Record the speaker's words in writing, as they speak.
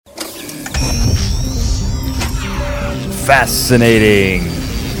fascinating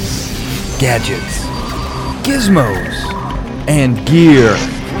gadgets, gizmos, and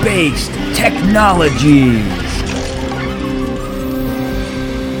gear-based technologies.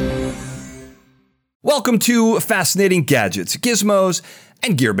 Welcome to Fascinating Gadgets, Gizmos,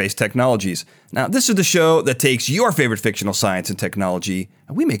 and Gear-Based Technologies. Now, this is the show that takes your favorite fictional science and technology,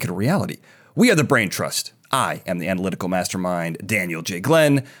 and we make it a reality. We are the Brain Trust. I am the analytical mastermind, Daniel J.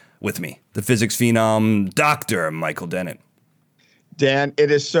 Glenn. With me, the physics phenom, Dr. Michael Dennett. Dan, it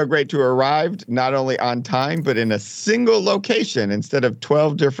is so great to have arrived, not only on time, but in a single location instead of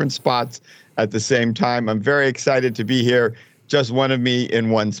 12 different spots at the same time. I'm very excited to be here, just one of me in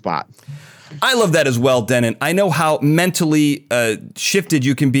one spot. I love that as well, Dennett. I know how mentally shifted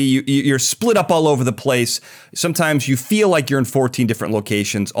you can be. You're split up all over the place. Sometimes you feel like you're in 14 different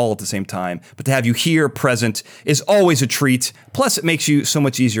locations all at the same time. But to have you here present is always a treat. Plus, it makes you so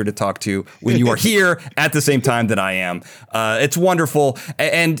much easier to talk to when you are here at the same time that I am. It's wonderful.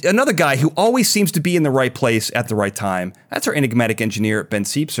 And another guy who always seems to be in the right place at the right time, that's our enigmatic engineer, Ben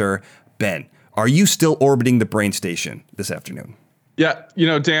Siepser. Ben, are you still orbiting the brain station this afternoon? Yeah,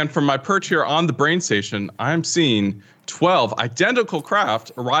 Dan, from my perch here on the brain station, I'm seeing 12 identical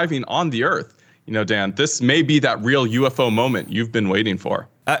craft arriving on the Earth. Dan, this may be that real UFO moment you've been waiting for.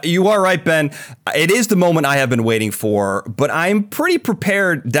 You are right, Ben. It is the moment I have been waiting for, but I'm pretty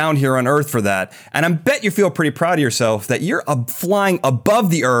prepared down here on Earth for that. And I bet you feel pretty proud of yourself that you're flying above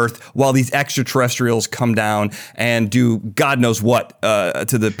the Earth while these extraterrestrials come down and do God knows what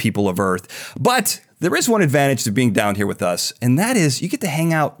to the people of Earth. But there is one advantage to being down here with us, and that is you get to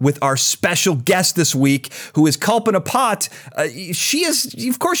hang out with our special guest this week, who is Kalpana Pot. She is,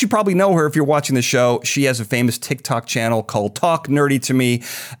 of course, you probably know her if you're watching the show. She has a famous TikTok channel called Talk Nerdy to Me,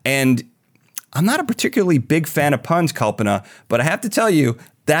 and I'm not a particularly big fan of puns, Kalpana, but I have to tell you,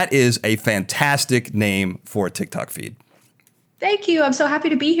 that is a fantastic name for a TikTok feed. Thank you. I'm so happy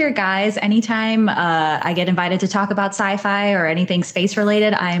to be here, guys. Anytime I get invited to talk about sci-fi or anything space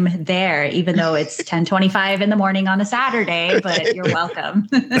related, I'm there, even though it's 10:25 in the morning on a Saturday, but you're welcome.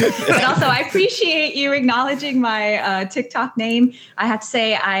 But also, I appreciate you acknowledging my TikTok name. I have to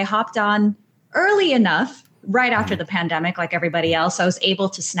say I hopped on early enough, right after the pandemic, like everybody else. So I was able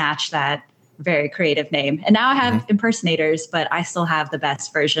to snatch that very creative name. And now I have impersonators, but I still have the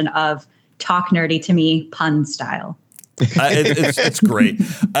best version of Talk Nerdy to Me pun style. It's great.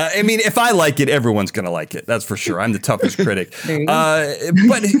 I mean, if I like it, everyone's going to like it. That's for sure. I'm the toughest critic.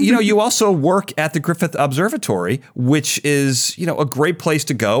 But, you also work at the Griffith Observatory, which is, a great place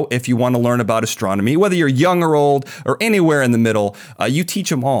to go if you want to learn about astronomy, whether you're young or old or anywhere in the middle. You teach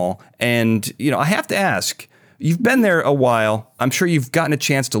them all. And, I have to ask, you've been there a while. I'm sure you've gotten a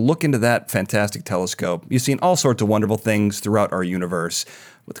chance to look into that fantastic telescope. You've seen all sorts of wonderful things throughout our universe.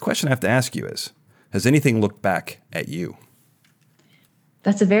 But the question I have to ask you is, has anything looked back at you?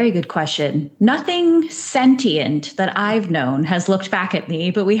 That's a very good question. Nothing sentient that I've known has looked back at me,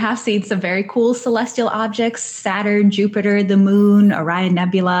 but we have seen some very cool celestial objects, Saturn, Jupiter, the moon, Orion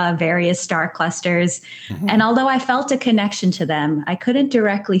Nebula, various star clusters. Mm-hmm. And although I felt a connection to them, I couldn't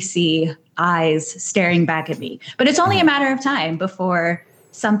directly see eyes staring back at me. But it's only a matter of time before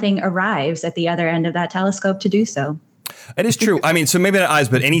something arrives at the other end of that telescope to do so. It is true. I mean, so maybe not eyes,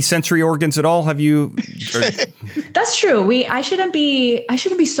 but any sensory organs at all? Have you? That's true. I shouldn't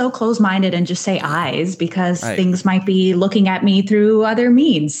be so close-minded and just say eyes because things might be looking at me through other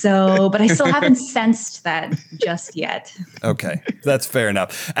means. So, but I still haven't sensed that just yet. Okay, that's fair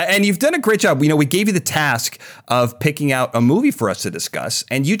enough. And you've done a great job. We gave you the task of picking out a movie for us to discuss,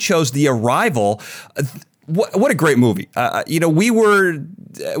 and you chose The Arrival. What a great movie.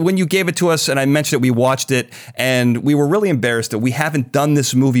 When you gave it to us and I mentioned it, we watched it and we were really embarrassed that we haven't done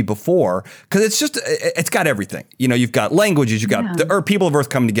this movie before because it's got everything. You've got languages, you've got people of Earth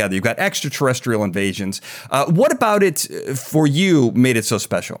coming together, you've got extraterrestrial invasions. What about it for you made it so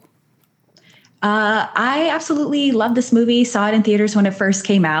special? I absolutely love this movie, saw it in theaters when it first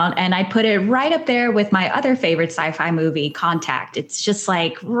came out, and I put it right up there with my other favorite sci-fi movie, Contact. It's just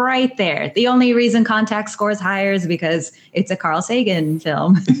like right there. The only reason Contact scores higher is because it's a Carl Sagan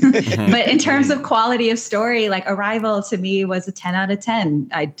film. But in terms of quality of story, like Arrival to me was a 10 out of 10.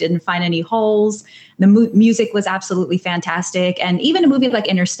 I didn't find any holes. The music was absolutely fantastic. And even a movie like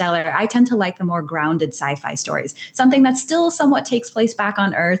Interstellar, I tend to like the more grounded sci-fi stories, something that still somewhat takes place back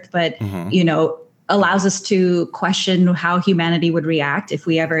on Earth, but, allows us to question how humanity would react if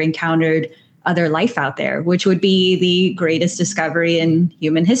we ever encountered other life out there, which would be the greatest discovery in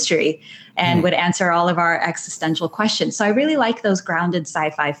human history and would answer all of our existential questions. So I really like those grounded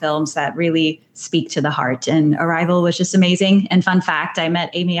sci-fi films that really speak to the heart. And Arrival was just amazing. And fun fact, I met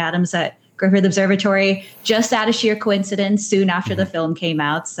Amy Adams at Griffith Observatory, just out of sheer coincidence, soon after the film came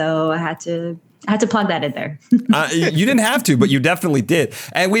out. So I had to plug that in there. You didn't have to, but you definitely did,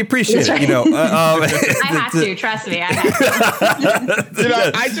 and we appreciate Right. it. I had to, trust me. I had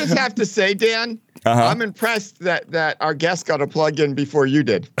to. I just have to say, Dan, I'm impressed that our guest got a plug in before you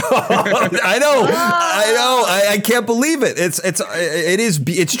did. I know. I can't believe it.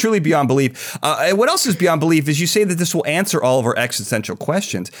 It's truly beyond belief. And what else is beyond belief is you say that this will answer all of our existential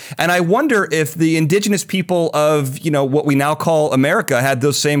questions. And I wonder if the indigenous people of, what we now call America had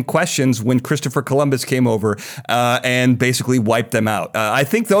those same questions when Christopher Columbus came over and basically wiped them out. I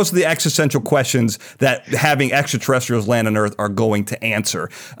think those are the existential questions that having extraterrestrials land on Earth are going to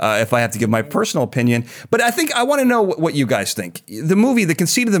answer, if I have to give my personal opinion. But I think I want to know what you guys think. The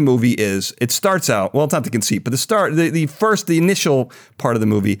conceit of the movie is it starts out, well, it's not the conceit, but the initial part of the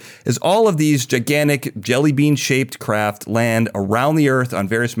movie is all of these gigantic jelly bean shaped craft land around the Earth on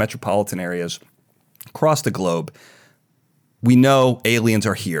various metropolitan areas across the globe. We know aliens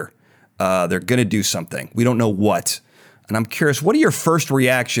are here. They're going to do something. We don't know what. And I'm curious, what are your first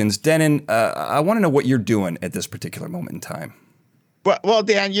reactions? Denon, I want to know what you're doing at this particular moment in time. Well,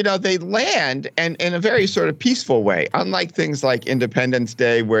 Dan, they land and in a very sort of peaceful way, unlike things like Independence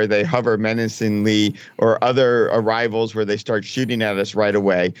Day, where they hover menacingly, or other arrivals where they start shooting at us right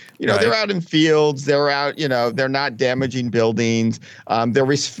away. Right. They're out in fields. They're out, they're not damaging buildings. They're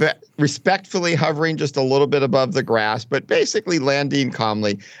respectfully hovering just a little bit above the grass, but basically landing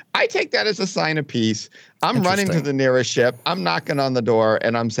calmly. I take that as a sign of peace. I'm running to the nearest ship. I'm knocking on the door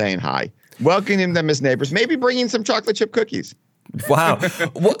and I'm saying hi, welcoming them as neighbors, maybe bringing some chocolate chip cookies. Wow.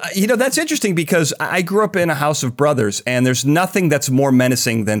 Well, that's interesting because I grew up in a house of brothers, and there's nothing that's more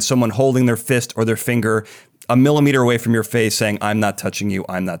menacing than someone holding their fist or their finger a millimeter away from your face saying, I'm not touching you,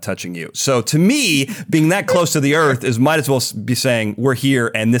 I'm not touching you. So to me, being that close to the Earth might as well be saying, we're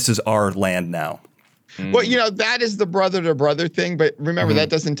here and this is our land now. Well, that is the brother to brother thing. But remember, that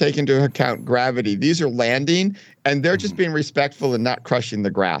doesn't take into account gravity. These are landing and they're just being respectful and not crushing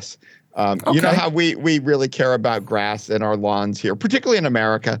the grass. You know how we really care about grass and our lawns here, particularly in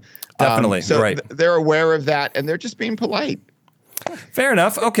America. Definitely. So right. They're aware of that and they're just being polite. Fair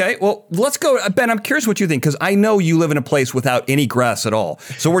enough. Okay. Well, let's go. Ben, I'm curious what you think, because I know you live in a place without any grass at all.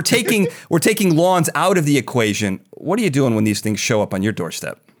 So we're taking lawns out of the equation. What are you doing when these things show up on your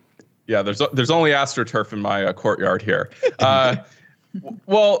doorstep? Yeah, there's only AstroTurf in my courtyard here.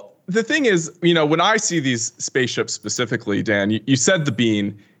 Well, the thing is, when I see these spaceships specifically, Dan, you said the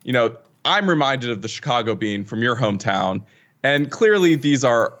bean. I'm reminded of the Chicago bean from your hometown. And clearly these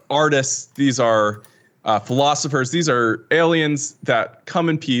are artists, these are philosophers, these are aliens that come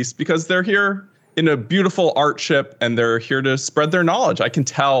in peace because they're here in a beautiful art ship and they're here to spread their knowledge. I can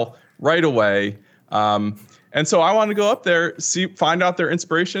tell right away. And so I want to go up there, find out their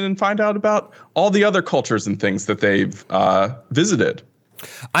inspiration and find out about all the other cultures and things that they've visited.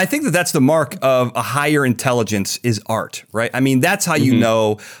 I think that's the mark of a higher intelligence is art, right? I mean, that's how you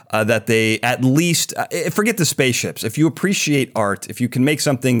know that they at least, forget the spaceships. If you appreciate art, if you can make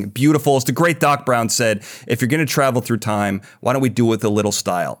something beautiful, as the great Doc Brown said, if you're going to travel through time, why don't we do it with a little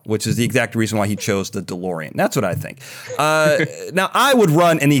style, which is the exact reason why he chose the DeLorean. That's what I think. Now, I would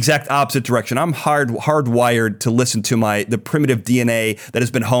run in the exact opposite direction. I'm hardwired to listen to the primitive DNA that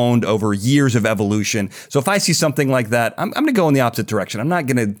has been honed over years of evolution. So if I see something like that, I'm going to go in the opposite direction. I'm not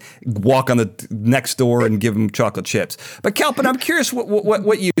going to walk on the next door and give them chocolate chips. But Kalpana, I'm curious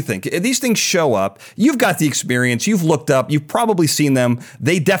what you think. These things show up. You've got the experience. You've looked up. You've probably seen them.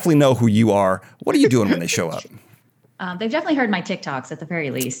 They definitely know who you are. What are you doing when they show up? They've definitely heard my TikToks at the very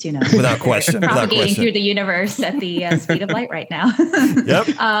least, Without question. Propagating through the universe at the speed of light right now. Yep.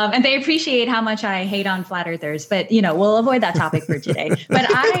 And they appreciate how much I hate on flat earthers, but we'll avoid that topic for today. But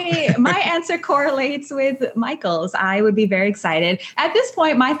my answer correlates with Michael's. I would be very excited. At this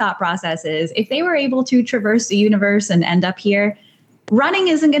point, my thought process is if they were able to traverse the universe and end up here, running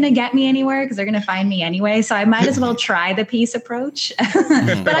isn't going to get me anywhere because they're going to find me anyway. So I might as well try the peace approach.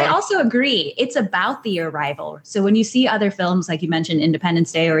 But I also agree. It's about the arrival. So when you see other films, like you mentioned,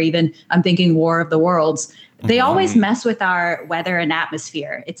 Independence Day, or even I'm thinking War of the Worlds, they always mess with our weather and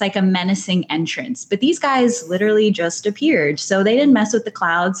atmosphere. It's like a menacing entrance. But these guys literally just appeared. So they didn't mess with the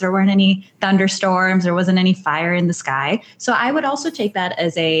clouds. There weren't any thunderstorms. There wasn't any fire in the sky. So I would also take that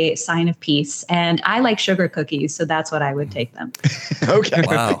as a sign of peace. And I like sugar cookies. So that's what I would take them. Okay.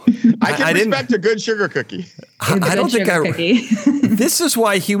 Wow. I can respect a good sugar cookie. I don't think This is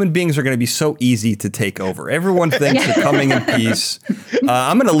why human beings are going to be so easy to take over. Everyone thinks they're coming in peace.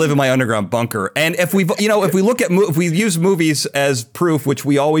 I'm going to live in my underground bunker. And if if we look at if we use movies as proof, which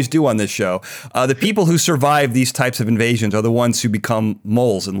we always do on this show, the people who survive these types of invasions are the ones who become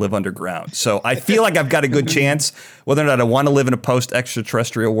moles and live underground. So I feel like I've got a good chance. Whether or not I want to live in a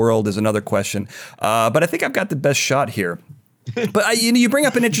post-extraterrestrial world is another question. But I think I've got the best shot here. But you bring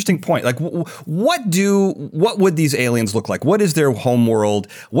up an interesting point. Like, what would these aliens look like? What is their home world?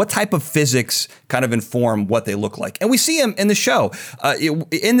 What type of physics kind of inform what they look like? And we see them in the show.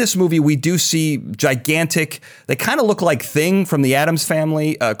 In this movie, we do see gigantic. They kind of look like Thing from the Addams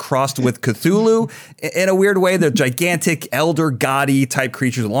Family crossed with Cthulhu in a weird way. They're gigantic, elder gaudy type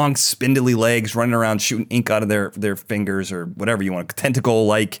creatures, long spindly legs, running around shooting ink out of their fingers or whatever you want, tentacle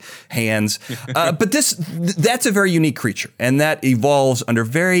like hands. But that's a very unique creature. And that evolves under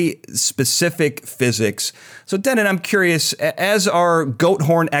very specific physics. So, Denon, I'm curious, as our goat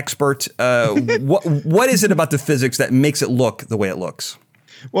horn expert, what is it about the physics that makes it look the way it looks?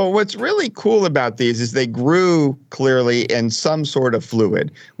 Well, what's really cool about these is they grew clearly in some sort of fluid.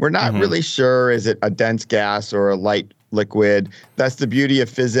 We're not really sure, is it a dense gas or a light liquid? That's the beauty of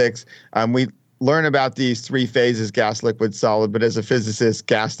physics. We learn about these three phases, gas, liquid, solid. But as a physicist,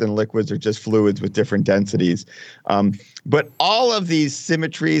 gas and liquids are just fluids with different densities. But all of these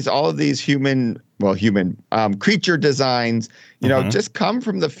symmetries, all of these human creature designs, just come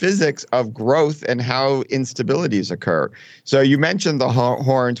from the physics of growth and how instabilities occur. So you mentioned the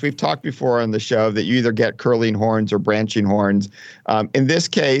horns. We've talked before on the show that you either get curling horns or branching horns. In this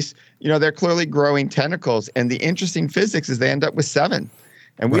case, they're clearly growing tentacles. And the interesting physics is they end up with 7.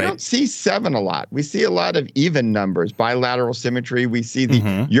 And we don't see 7 a lot. We see a lot of even numbers, bilateral symmetry. We see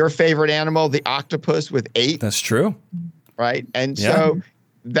your favorite animal, the octopus, with 8. That's true. Right. And so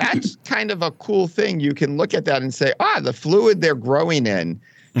that's kind of a cool thing. You can look at that and say, the fluid they're growing in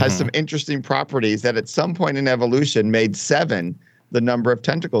has some interesting properties that at some point in evolution made 7 the number of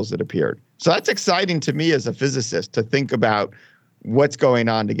tentacles that appeared. So that's exciting to me as a physicist to think about what's going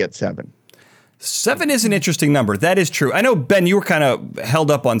on to get 7. 7 is an interesting number. That is true. I know, Ben, you were kind of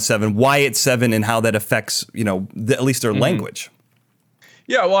held up on 7, why it's 7 and how that affects, at least their language.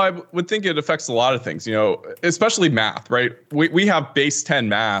 Yeah, well, I would think it affects a lot of things, especially math, right? We have base 10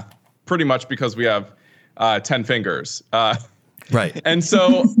 math pretty much because we have 10 fingers. Right. And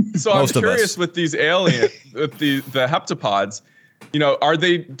so I'm curious with these aliens, with the heptapods, are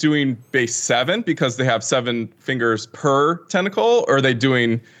they doing base 7 because they have 7 fingers per tentacle? Or are they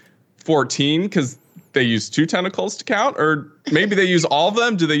doing 14 because they use 2 tentacles to count? Or maybe they use all of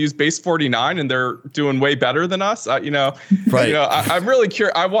them? Do they use base 49 and they're doing way better than us? Right. I'm really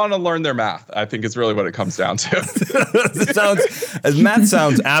curious. I want to learn their math. I think it's really what it comes down to. Math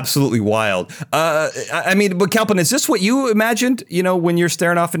sounds absolutely wild. But Kalpana, is this what you imagined, when you're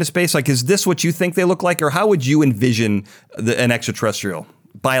staring off into space? Like, is this what you think they look like? Or how would you envision an extraterrestrial,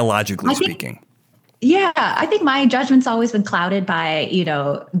 biologically speaking? Yeah, I think my judgment's always been clouded by,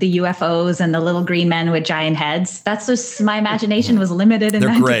 the UFOs and the little green men with giant heads. That's just, my imagination was limited in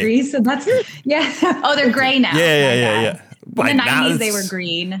that degree. So that's, Oh, they're gray now. Yeah. In the 90s, they were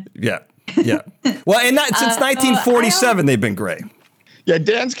green. Yeah. Well, and since 1947, they've been gray. Yeah,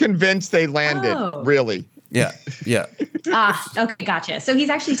 Dan's convinced they landed, really. Yeah. Okay, gotcha. So he's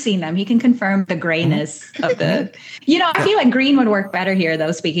actually seen them. He can confirm the grayness of the, I feel like green would work better here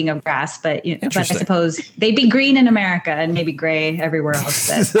though, speaking of grass, but I suppose they'd be green in America and maybe gray everywhere else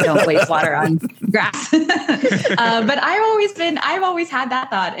that don't waste water on grass. But I've always had that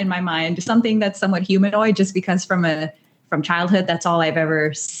thought in my mind, something that's somewhat humanoid, just because from childhood, that's all I've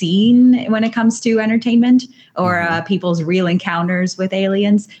ever seen when it comes to entertainment or people's real encounters with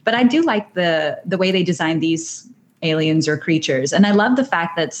aliens. But I do like the way they design these aliens or creatures. And I love the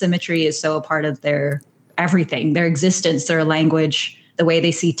fact that symmetry is so a part of their everything, their existence, their language, the way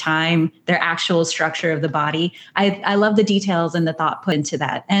they see time, their actual structure of the body. I love the details and the thought put into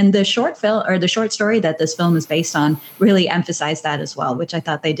that. And the short story that this film is based on really emphasized that as well, which I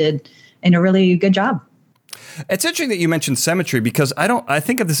thought they did in a really good job. It's interesting that you mentioned symmetry because I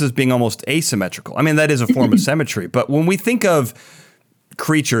think of this as being almost asymmetrical. I mean, that is a form of symmetry. But when we think of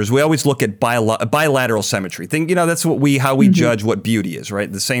creatures, we always look at bilateral symmetry. That's how we judge what beauty is,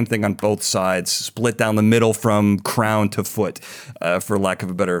 right? The same thing on both sides, split down the middle from crown to foot, for lack of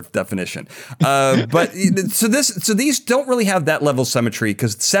a better definition. But so these don't really have that level of symmetry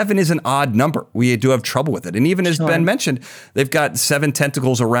because 7 is an odd number. We do have trouble with it. And even as Ben mentioned, they've got 7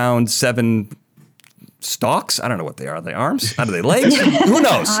 tentacles around 7 stalks. I don't know what they are. Are they arms? Are they legs? Who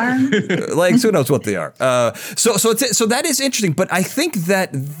knows? Legs. Who knows what they are? So that is interesting. But I think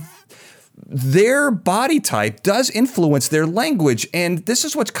that their body type does influence their language. And this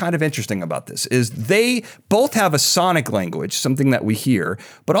is what's kind of interesting about this is they both have a sonic language, something that we hear,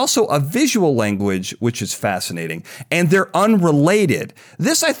 but also a visual language, which is fascinating. And they're unrelated.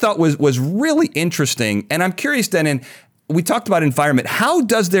 This I thought was really interesting. And I'm curious, then, we talked about environment. How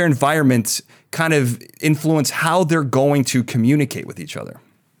does their environment kind of influence how they're going to communicate with each other?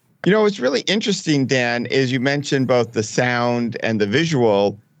 You know, what's really interesting, Dan, is you mentioned both the sound and the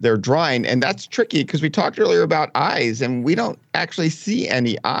visual, they're drawing, and that's tricky because we talked earlier about eyes, and we don't actually see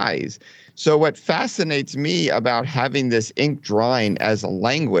any eyes. So what fascinates me about having this ink drawing as a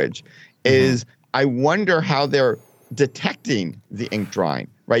language is I wonder how they're detecting the ink drawing,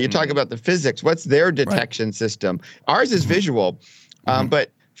 right? You talk about the physics. What's their detection system? Ours is visual, but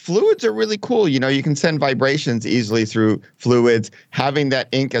fluids are really cool. You know, you can send vibrations easily through fluids. Having that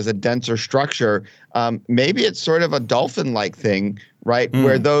ink as a denser structure, maybe it's sort of a dolphin-like thing, right?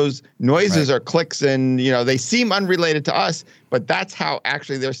 Where those noises are clicks and, you know, they seem unrelated to us, but that's how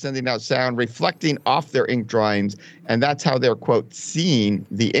actually they're sending out sound, reflecting off their ink drawings. And that's how they're, quote, seeing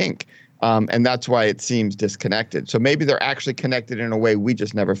the ink. And that's why it seems disconnected. So maybe they're actually connected in a way we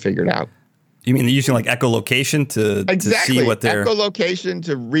just never figured out. You mean they're using like echolocation to see what they're echolocation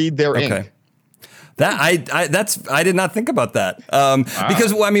to read their ink. That I did not think about that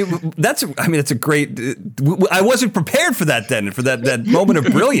because that's a great. I wasn't prepared for that then for that moment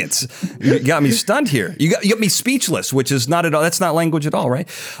of brilliance. You got me stunned here. You got me speechless, which is not at all. That's not language at all, right?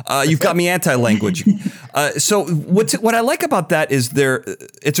 You've got me anti-language. So what I like about that is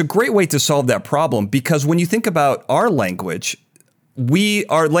it's a great way to solve that problem because when you think about our language.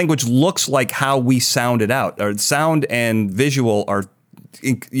 Our language looks like how we sound it out. Our sound and visual are,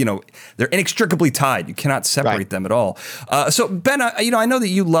 they're inextricably tied. You cannot separate them at all. So Ben, I know that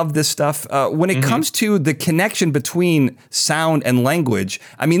you love this stuff. When it comes to the connection between sound and language,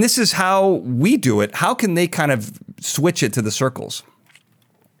 I mean, this is how we do it. How can they kind of switch it to the circles?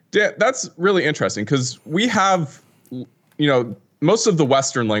 Yeah, that's really interesting because we have, most of the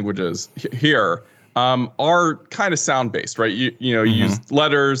Western languages here are kind of sound-based, right? You use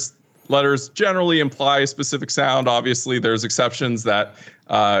letters. Letters generally imply a specific sound. Obviously, there's exceptions that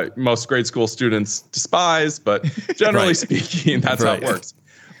most grade school students despise, but generally speaking, that's how it works.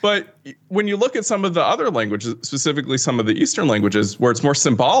 But when you look at some of the other languages, specifically some of the Eastern languages, where it's more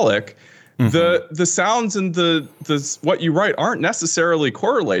symbolic, the sounds and the what you write aren't necessarily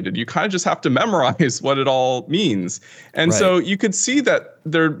correlated. You kind of just have to memorize what it all means. And so you could see that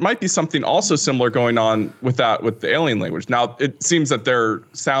there might be something also similar going on with the alien language. Now, it seems that their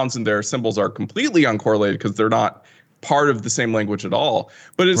sounds and their symbols are completely uncorrelated because they're not part of the same language at all.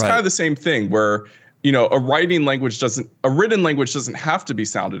 But it's kind of the same thing where, a written language doesn't have to be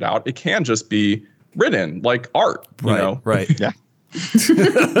sounded out. It can just be written like art, you know? Right. Yeah.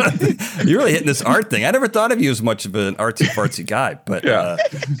 You're really hitting this art thing. I never thought of you as much of an artsy fartsy guy, but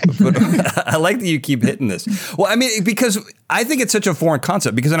I like that you keep hitting this. Well, I mean, because I think it's such a foreign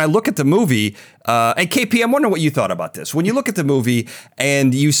concept because when I look at the movie, and KP, I'm wondering what you thought about this. When you look at the movie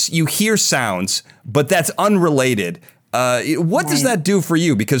and you hear sounds, but that's unrelated, what does that do for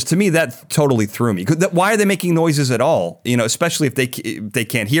you? Because to me, that totally threw me. Why are they making noises at all? Especially if they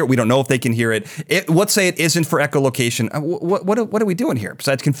can't hear it. We don't know if they can hear it. Let's say it isn't for echolocation. What are we doing here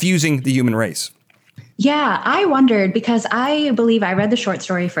besides confusing the human race? Yeah, I wondered because I believe I read the short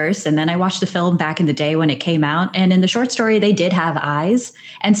story first and then I watched the film back in the day when it came out. And in the short story, they did have eyes.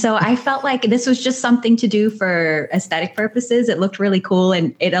 And so I felt like this was just something to do for aesthetic purposes. It looked really cool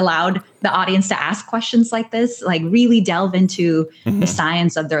and it allowed the audience to ask questions like this, like really delve into the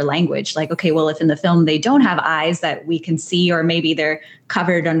science of their language. Like, okay, well, if in the film they don't have eyes that we can see, or maybe they're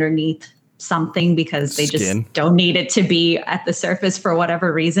covered underneath something because they just don't need it to be at the surface for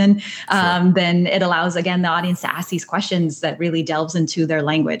whatever reason, then it allows, again, the audience to ask these questions that really delves into their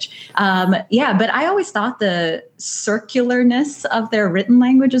language. But I always thought the circularness of their written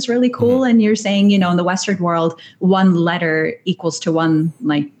language is really cool. And you're saying, in the Western world, one letter equals to one,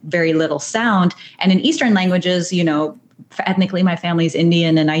 like, very little sound. And in Eastern languages, ethnically, my family's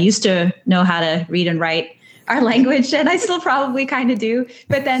Indian, and I used to know how to read and write our language, and I still probably kind of do,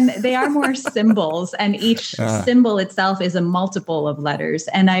 but then they are more symbols, and each symbol itself is a multiple of letters.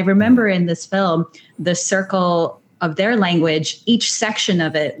 And I remember in this film, the circle of their language, each section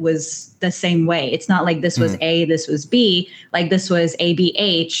of it was the same way. It's not like this was A, this was B, like this was A, B,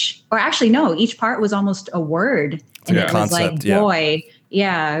 H, or actually, no, each part was almost a word. And it was like boy,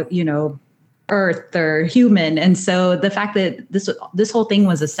 earth or human. And so the fact that this whole thing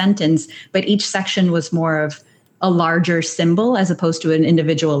was a sentence, but each section was more of a larger symbol as opposed to an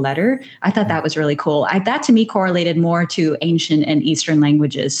individual letter. I thought that was really cool. That to me correlated more to ancient and Eastern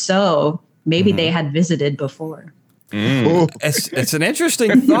languages. So maybe they had visited before. It's an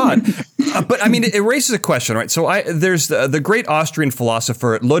interesting thought, but I mean, it raises a question, right? So there's the great Austrian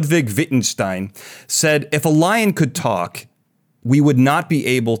philosopher Ludwig Wittgenstein said, if a lion could talk, we would not be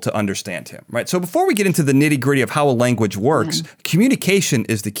able to understand him, right? So before we get into the nitty gritty of how a language works, communication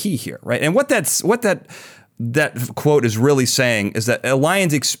is the key here, right? And what that quote is really saying is that a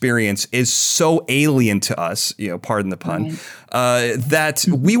lion's experience is so alien to us, pardon the pun, that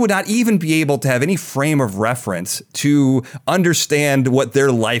we would not even be able to have any frame of reference to understand what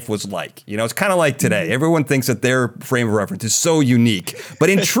their life was like. It's kind of like today. Everyone thinks that their frame of reference is so unique,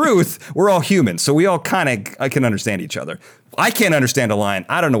 but in truth, we're all humans, so we all kind of can understand each other. I can't understand a lion.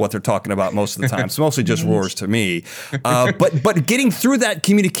 I don't know what they're talking about most of the time. It's mostly just roars to me. But getting through that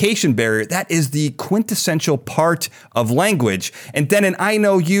communication barrier, that is the quintessential part of language. And Denon, I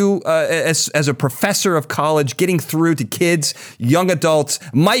know you as a professor of college, getting through to kids, young adults,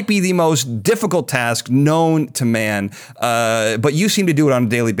 might be the most difficult task known to man. But you seem to do it on a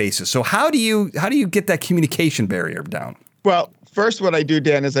daily basis. So how do you get that communication barrier down? Well, first, what I do,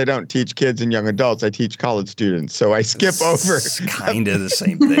 Dan, is I don't teach kids and young adults. I teach college students. So I skip over. It's kind of the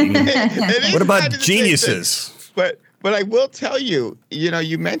same thing. What about geniuses? But I will tell you,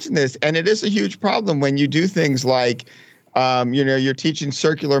 you mentioned this, and it is a huge problem when you do things like, you're teaching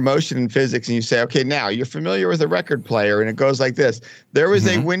circular motion in physics, and you say, okay, now you're familiar with a record player, and it goes like this. There was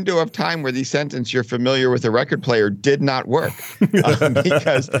a window of time where the sentence, you're familiar with a record player, did not work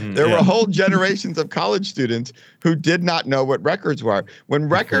because there were whole generations of college students who did not know what records were. When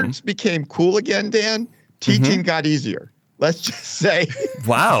records became cool again, Dan, teaching got easier. Let's just say,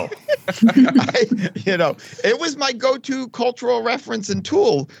 wow, it was my go-to cultural reference and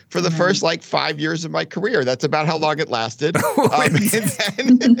tool for the first 5 years of my career. That's about how long it lasted.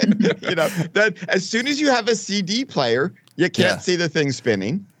 And then as soon as you have a CD player, you can't see the thing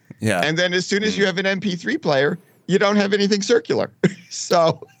spinning. Yeah. And then as soon as you have an MP3 player, you don't have anything circular.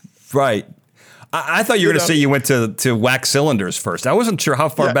 So, right. I thought you were going to say you went to wax cylinders first. I wasn't sure how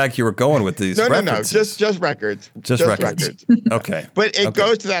far back you were going with these references. No, just records. Just records. Okay. But it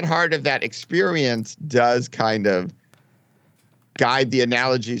goes to that heart of that experience does kind of guide the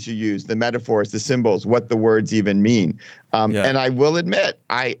analogies you use, the metaphors, the symbols, what the words even mean. And I will admit,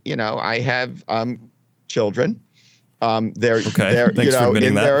 I have children. They're Thanks for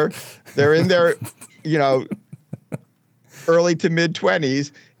admitting that. They're in their early to mid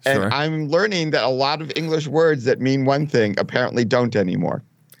 20s. And I'm learning that a lot of English words that mean one thing apparently don't anymore.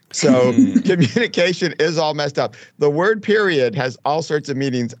 So communication is all messed up. The word period has all sorts of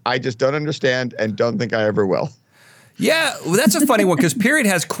meanings I just don't understand and don't think I ever will. Yeah, well, that's a funny one because period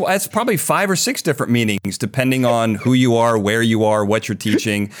has probably 5 or 6 different meanings depending on who you are, where you are, what you're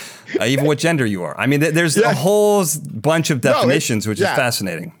teaching, even what gender you are. I mean, there's a whole bunch of definitions, which is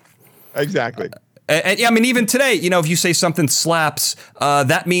fascinating. Exactly. And I mean, even today, if you say something slaps,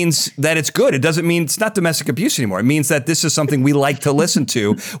 that means that it's good. It doesn't mean it's not domestic abuse anymore. It means that this is something we like to listen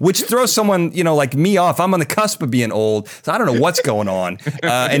to, which throws someone, like me off. I'm on the cusp of being old, so I don't know what's going on.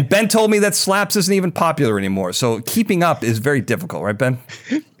 And Ben told me that slaps isn't even popular anymore. So keeping up is very difficult, right, Ben?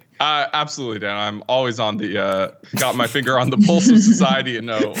 Absolutely, Dan. I'm always on the got my finger on the pulse of society and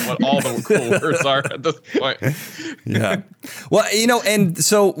know what all the cool words are at this point. Yeah. Well, and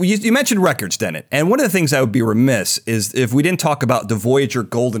so you mentioned records, Denon. And one of the things I would be remiss is if we didn't talk about the Voyager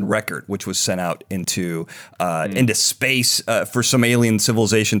Golden Record, which was sent out into space for some alien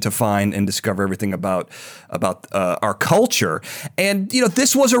civilization to find and discover everything about our culture. And,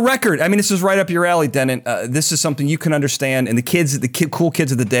 this was a record. I mean, this is right up your alley, Denon. This is something you can understand. And cool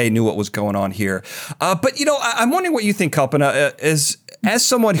kids of the day knew what was going on here. But, I'm wondering what you think, Kalpana, as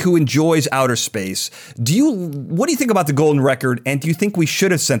someone who enjoys outer space, what do you think about the Golden Record? And do you think we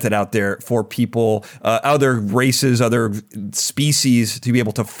should have sent it out there for people, other races, other species to be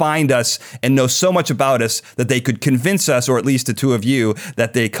able to find us and know so much about us that they could convince us, or at least the two of you,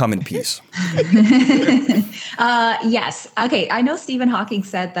 that they come in peace? Yes. Okay. I know Stephen Hawking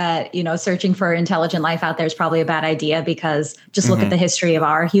said that, searching for intelligent life out there is probably a bad idea because just look at the history of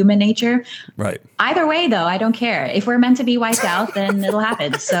our human nature. Right. Either way, though, I don't care. If we're meant to be wiped out, then it'll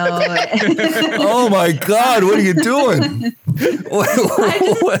happen. So. Oh my God! What are you doing?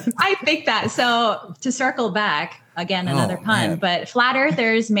 I think that. So to circle back again, another pun. Man. But flat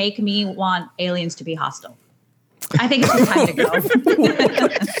earthers make me want aliens to be hostile. I think it's just time to go.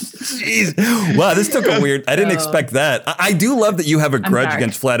 Jeez. Wow, this took a weird... I didn't expect that. I do love that you have a grudge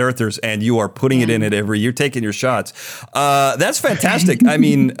against flat earthers and you are putting it in it every year, taking your shots. That's fantastic. I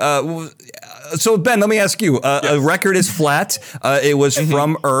mean, So Ben, let me ask you. A record is flat. It was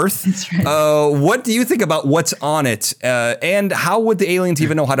from Earth. That's right. What do you think about what's on it? And how would the aliens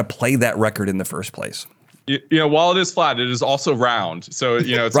even know how to play that record in the first place? While it is flat, it is also round. So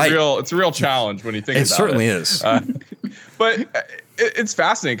it's Right. it's a real challenge when you think about it. It certainly is. But it's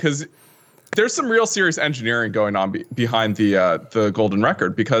fascinating because there's some real serious engineering going on behind the golden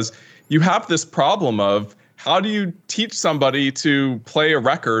record, because you have this problem of, how do you teach somebody to play a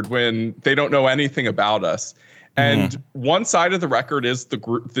record when they don't know anything about us? And one side of the record is the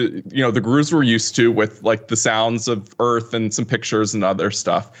grooves we're used to, with like the sounds of Earth and some pictures and other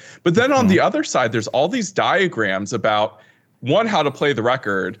stuff. But then on the other side, there's all these diagrams about, one, how to play the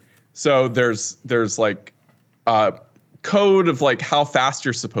record. So there's like code of like how fast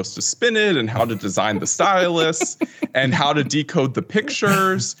you're supposed to spin it, and how to design the stylus, and how to decode the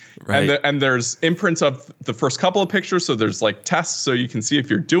pictures. Right. And there's imprints of the first couple of pictures. So there's like tests so you can see if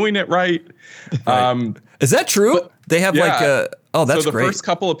you're doing it right. Is that true? They have that's so the great. first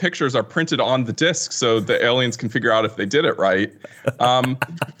couple of pictures are printed on the disc so the aliens can figure out if they did it right.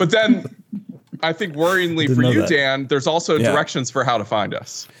 But then I think worryingly for you, Dan, there's also directions for how to find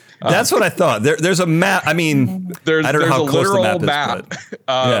us. That's what I thought. There's a map. I mean, I don't know how close the map is.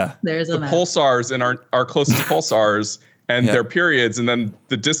 But, there's a map. Pulsars and our closest pulsars and their periods, and then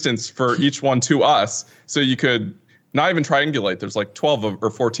the distance for each one to us. So you could not even triangulate. There's like 12 or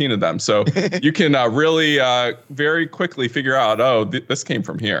 14 of them. So you can really very quickly figure out, this came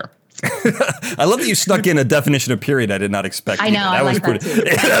from here. I love that you snuck in a definition of period I did not expect. I know. That was like pretty.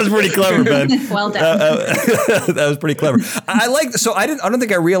 That, that was pretty clever, Ben. Well done. That was pretty clever. I don't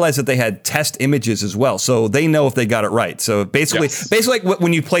think I realized that they had test images as well, so they know if they got it right. So basically, like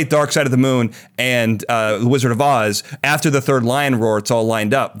when you play Dark Side of the Moon and The Wizard of Oz, after the third lion roar, it's all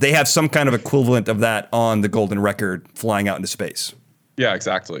lined up. They have some kind of equivalent of that on the golden record flying out into space. Yeah,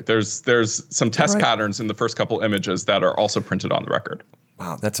 exactly. There's some test patterns in the first couple images that are also printed on the record.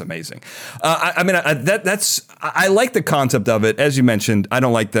 Wow, that's amazing. I like the concept of it. As you mentioned, I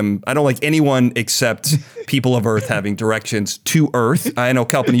don't like them. I don't like anyone except people of Earth having directions to Earth. I know,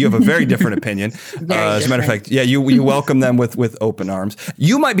 Kalpana, you have a very different opinion. As a matter of fact, you welcome them with open arms.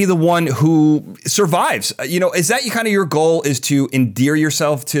 You might be the one who survives. Is that kind of your goal, is to endear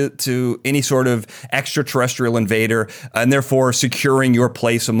yourself to any sort of extraterrestrial invader, and therefore securing your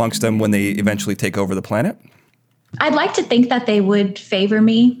place amongst them when they eventually take over the planet? I'd like to think that they would favor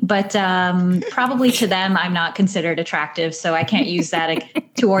me, but probably to them, I'm not considered attractive, so I can't use that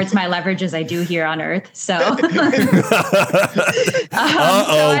towards my leverage as I do here on Earth. So,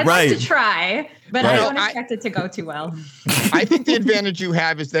 I'd like to try, but I don't expect it to go too well. I think the advantage you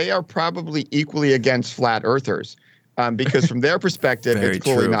have is they are probably equally against flat earthers, because from their perspective, it's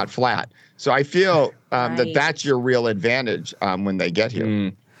clearly not flat. So I feel that's your real advantage when they get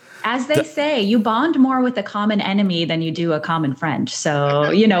here. As they say, you bond more with a common enemy than you do a common friend. So,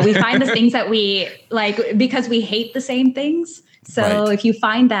 we find the things that we like because we hate the same things. So if you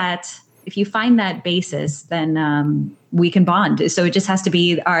find that basis, then we can bond. So it just has to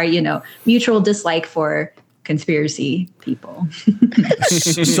be our, mutual dislike for conspiracy people.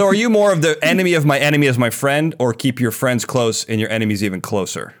 So are you more of the enemy of my enemy as my friend, or keep your friends close and your enemies even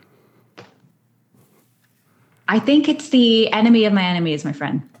closer? I think it's the enemy of my enemy is my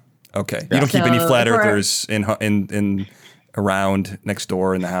friend. Okay. You don't keep any flat earthers in around next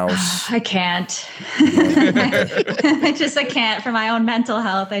door in the house? I can't. I can't for my own mental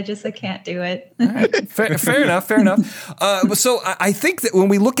health. I can't do it. All right. Fair enough. So I think that when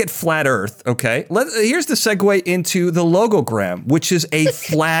we look at flat Earth, here's the segue into the logogram, which is a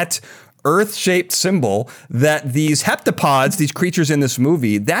flat Earth-shaped symbol that these heptapods, these creatures in this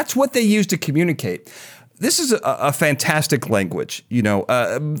movie, that's what they use to communicate. This is a fantastic language.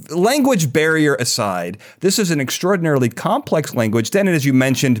 Language barrier aside, this is an extraordinarily complex language. Then, as you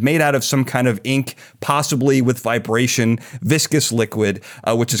mentioned, made out of some kind of ink, possibly with vibration, viscous liquid,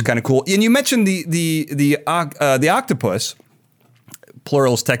 which is kind of cool. And you mentioned the octopus.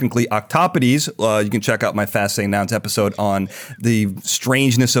 Plural is technically octopodes. You can check out my Fast Saying Nouns episode on the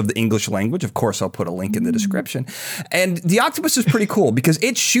strangeness of the English language. Of course, I'll put a link in the description. And the octopus is pretty cool because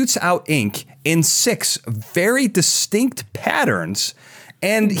it shoots out ink in 6 very distinct patterns.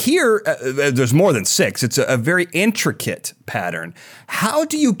 And here, there's more than 6. It's a very intricate pattern. How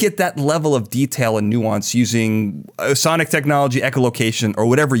do you get that level of detail and nuance using sonic technology, echolocation, or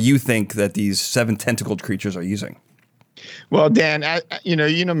whatever you think that these 7 tentacled creatures are using? Well, Dan, you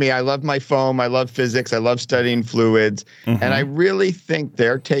know me. I love my foam. I love physics. I love studying fluids. And I really think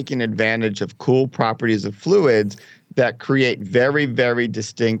they're taking advantage of cool properties of fluids that create very, very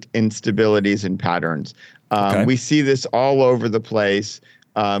distinct instabilities and patterns. We see this all over the place.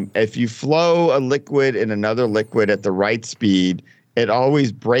 If you flow a liquid in another liquid at the right speed, it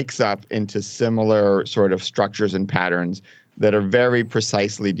always breaks up into similar sort of structures and patterns that are very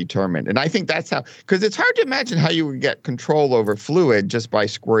precisely determined. And I think that's how, because it's hard to imagine how you would get control over fluid just by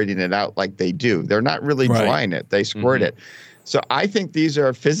squirting it out like they do. They're not really drawing it, they squirt it. So I think these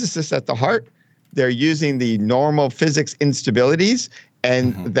are physicists at the heart. They're using the normal physics instabilities,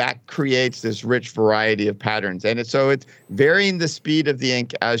 and that creates this rich variety of patterns. And so it's varying the speed of the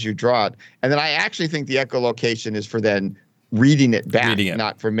ink as you draw it. And then I actually think the echolocation is for then reading it back,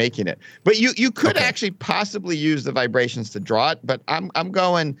 not for making it. But you could actually possibly use the vibrations to draw it, but I'm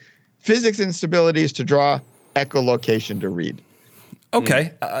going physics instabilities to draw, echolocation to read.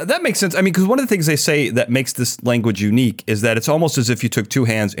 Okay, that makes sense. I mean, because one of the things they say that makes this language unique is that it's almost as if you took two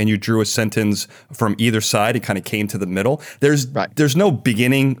hands and you drew a sentence from either side. It kind of came to the middle. There's no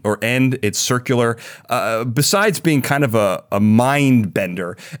beginning or end. It's circular. Besides being kind of a mind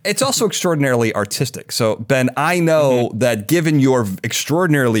bender, it's also extraordinarily artistic. So, Ben, I know that given your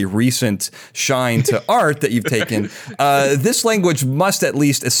extraordinarily recent shine to art that you've taken, this language must at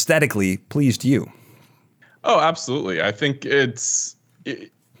least aesthetically pleased you. Oh, absolutely. I think it's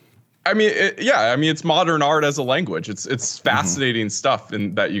modern art as a language. It's fascinating stuff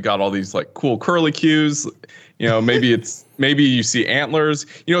in that you got all these like cool curly cues. You know, maybe you see antlers.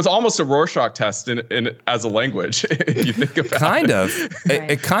 You know, it's almost a Rorschach test in as a language. If you think about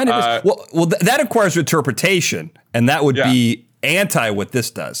it kind of is. Well, that requires interpretation, and that would be anti what this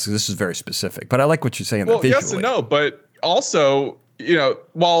does. This is very specific. But I like what you're saying. Well, yes and no, but also, you know,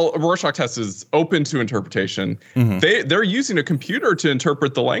 while a Rorschach test is open to interpretation, they're using a computer to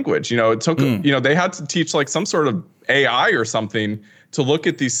interpret the language. You know, it took, you know, they had to teach like some sort of AI or something to look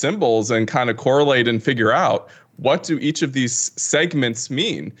at these symbols and kind of correlate and figure out what do each of these segments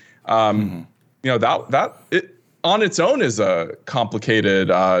mean. You know, that it on its own is a complicated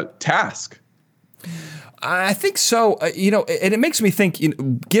task. I think so. You know, and it makes me think, you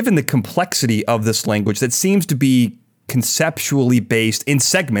know, given the complexity of this language that seems to be conceptually based in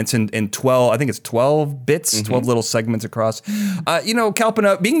segments in 12, I think it's 12 bits, 12 little segments across. You know,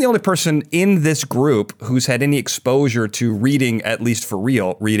 Kalpana, being the only person in this group who's had any exposure to reading, at least for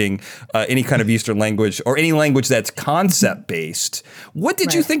real, reading any kind of Eastern language or any language that's concept based, what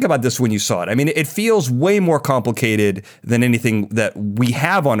did you think about this when you saw it? I mean, it feels way more complicated than anything that we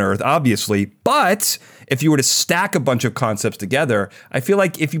have on Earth, obviously, but if you were to stack a bunch of concepts together, I feel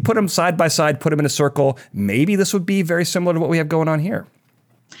like if you put them side by side, put them in a circle, maybe this would be very similar to what we have going on here.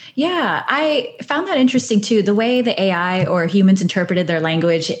 Yeah, I found that interesting too. The way the AI or humans interpreted their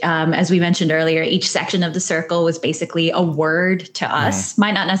language, as we mentioned earlier, each section of the circle was basically a word to us,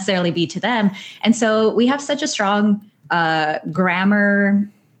 might not necessarily be to them. And so we have such a strong grammar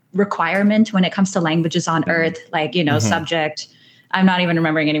requirement when it comes to languages on Earth, like, you know, subject, I'm not even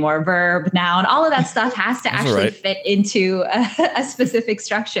remembering anymore, verb, noun, all of that stuff has to actually fit into a specific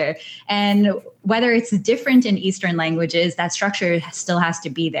structure. And whether it's different in Eastern languages, that structure still has to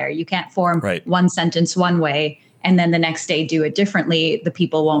be there. You can't form one sentence one way and then the next day do it differently. The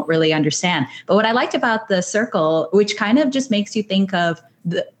people won't really understand. But what I liked about the circle, which kind of just makes you think of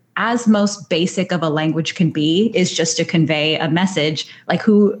the as most basic of a language can be, is just to convey a message. Like,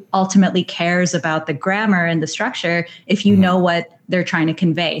 who ultimately cares about the grammar and the structure if you know what they're trying to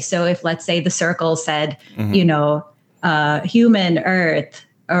convey? So if, let's say, the circle said, you know, human, earth,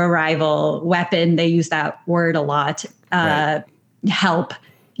 arrival, weapon, they use that word a lot, help,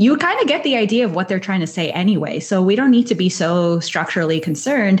 you kind of get the idea of what they're trying to say anyway. So we don't need to be so structurally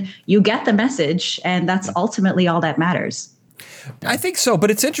concerned. You get the message, and that's ultimately all that matters. I think so, but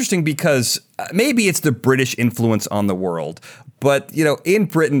it's interesting because maybe it's the British influence on the world. But, you know, in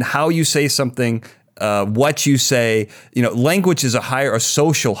Britain, how you say something, what you say, you know, language is a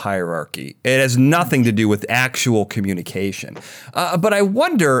social hierarchy. It has nothing to do with actual communication. But I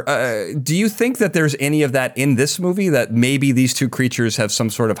wonder, do you think that there's any of that in this movie, that maybe these two creatures have some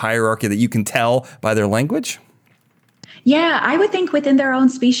sort of hierarchy that you can tell by their language? Yeah, I would think within their own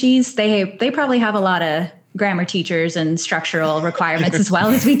species, they probably have a lot of grammar teachers and structural requirements as well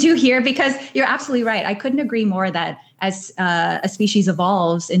as we do here, because you're absolutely right. I couldn't agree more that as a species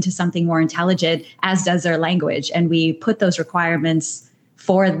evolves into something more intelligent, as does their language, and we put those requirements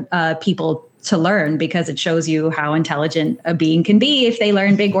for people to learn, because it shows you how intelligent a being can be if they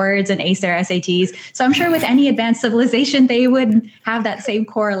learn big words and ace their SATs. So I'm sure with any advanced civilization, they would have that same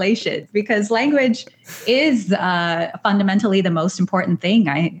correlation, because language is fundamentally the most important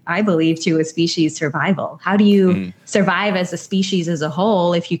thing, I believe, to a species' survival. How do you survive as a species as a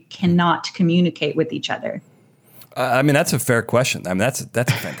whole if you cannot communicate with each other? I mean, that's a fair question. I mean, that's a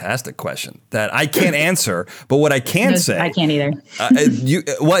fantastic question that I can't answer. But what I can say, I can't either.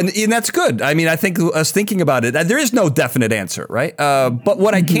 and that's good. I mean, I think us thinking about it, there is no definite answer, right? But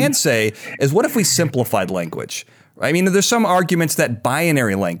what I can say is, what if we simplified language? I mean, there's some arguments that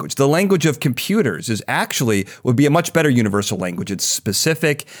binary language, the language of computers, would be a much better universal language. It's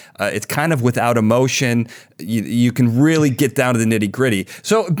specific. It's kind of without emotion. You can really get down to the nitty gritty.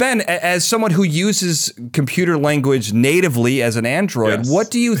 So, Ben, as someone who uses computer language natively as an Android, what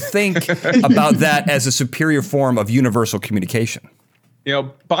do you think about that as a superior form of universal communication?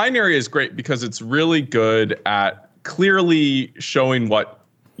 Binary is great because it's really good at clearly showing what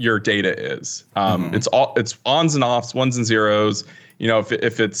your data is. It's ons and offs, ones and zeros.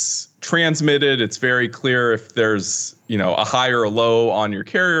 If it's transmitted, it's very clear if there's a high or a low on your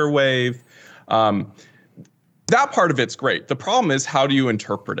carrier wave. That part of it's great. The problem is, how do you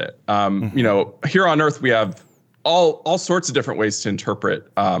interpret it? Here on Earth we have all sorts of different ways to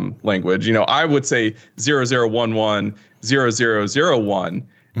interpret language. I would say 0011, 0001.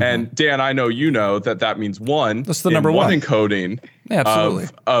 And Dan, I know that means one. That's the number one encoding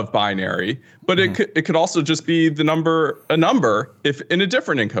of binary, but it could also just be a number if in a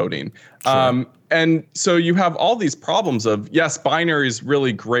different encoding. Sure. And so you have all these problems of, yes, binary is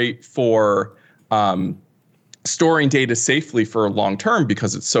really great for storing data safely for long term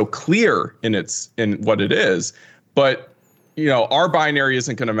because it's so clear in what it is, but our binary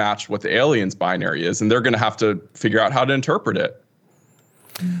isn't going to match what the aliens' binary is, and they're going to have to figure out how to interpret it.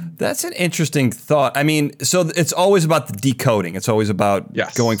 That's an interesting thought. I mean, so it's always about the decoding. It's always about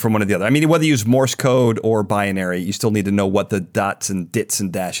going from one to the other. I mean, whether you use Morse code or binary, you still need to know what the dots and dits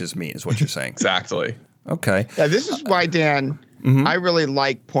and dashes mean, is what you're saying. Exactly. Okay. Yeah, this is why, Dan, I really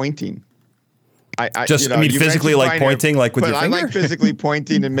like pointing. Physically like pointing, like with your finger? I like physically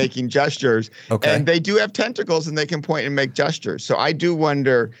pointing and making gestures. Okay. And they do have tentacles and they can point and make gestures. So I do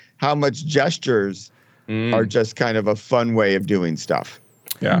wonder how much gestures are just kind of a fun way of doing stuff.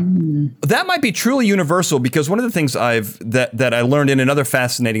 Yeah, that might be truly universal, because one of the things that I learned in another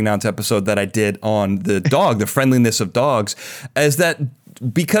fascinating Nouns episode that I did on the friendliness of dogs, is that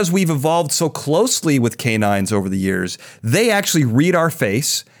because we've evolved so closely with canines over the years, they actually read our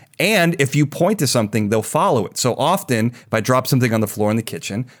face. And if you point to something, they'll follow it. So often, if I drop something on the floor in the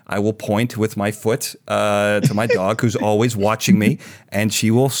kitchen, I will point with my foot to my dog, who's always watching me, and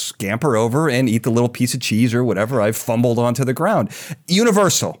she will scamper over and eat the little piece of cheese or whatever I've fumbled onto the ground.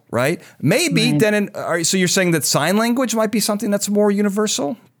 Universal, right? Maybe then. So you're saying that sign language might be something that's more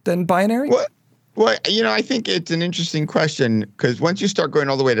universal than binary? Well, I think it's an interesting question, because once you start going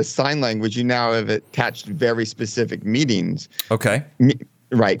all the way to sign language, you now have attached very specific meanings. Okay.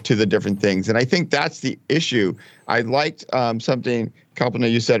 Right, to the different things. And I think that's the issue. I liked something, Kalpana,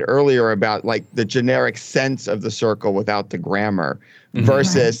 you said earlier about like the generic sense of the circle without the grammar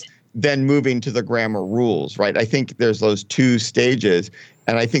versus then moving to the grammar rules, right? I think there's those two stages.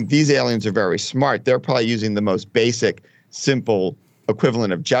 And I think these aliens are very smart. They're probably using the most basic, simple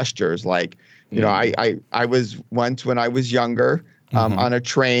equivalent of gestures. Like, I was once, when I was younger, on a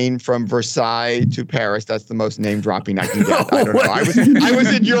train from Versailles to Paris. That's the most name dropping I can get. I don't know. I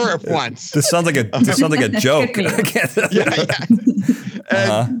was in Europe once. This sounds like a joke.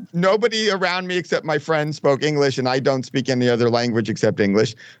 And nobody around me except my friends spoke English, and I don't speak any other language except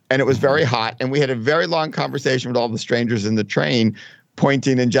English. And it was very hot, and we had a very long conversation with all the strangers in the train,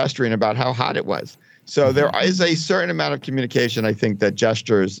 pointing and gesturing about how hot it was. So there is a certain amount of communication, I think, that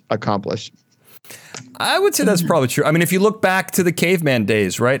gestures accomplish. I would say that's probably true. I mean, if you look back to the caveman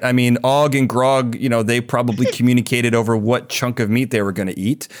days, right? I mean, Og and Grog, they probably communicated over what chunk of meat they were going to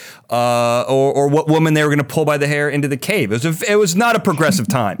eat, or what woman they were going to pull by the hair into the cave. It was not a progressive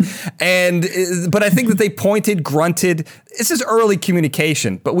time, but I think that they pointed, grunted. This is early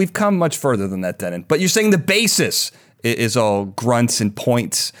communication, but we've come much further than that, Denon. But you're saying the basis is all grunts and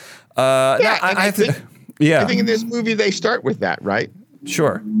points. I think in this movie they start with that, right?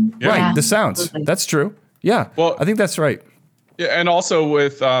 Sure. Yeah. Right. The sounds. Absolutely. That's true. Yeah. Well, I think that's right. Yeah. And also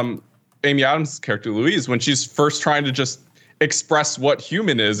with Amy Adams' character, Louise, when she's first trying to just express what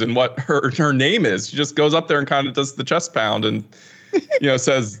human is and what her name is, she just goes up there and kind of does the chest pound and,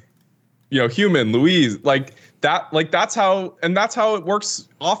 says, human, Louise, like that, that's how it works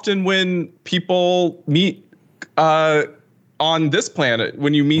often when people meet, on this planet.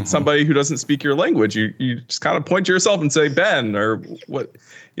 When you meet somebody who doesn't speak your language, you just kind of point to yourself and say Ben, or what,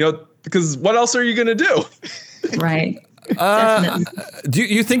 because what else are you going to do? Right. Do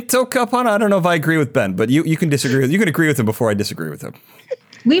you think so, Kalpana? I don't know if I agree with Ben, but you can disagree. You can agree with him before I disagree with him.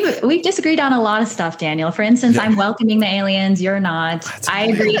 We've disagreed on a lot of stuff, Daniel. For instance, I'm welcoming the aliens. You're not. I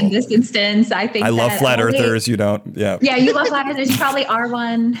agree in this instance. I think I love flat earthers. You don't. Yeah. Yeah, you love flat earthers. You probably are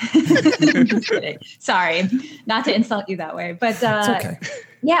one. Just kidding. Sorry, not to insult you that way, but it's okay.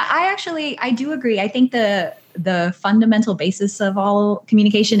 Yeah, I do agree. I think the fundamental basis of all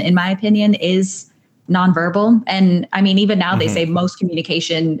communication, in my opinion, is nonverbal. And I mean, even now they say most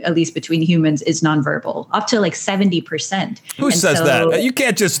communication, at least between humans, is nonverbal, up to like 70%. Who says that? You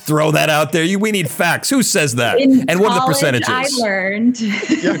can't just throw that out there. We need facts. Who says that? And what are the percentages? I learned.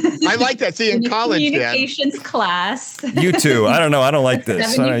 Yeah, I like that. See, in college, communications class. You too. I don't know. I don't like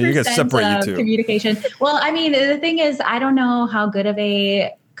this. You got to separate you two. Communication. Well, I mean, the thing is, I don't know how good of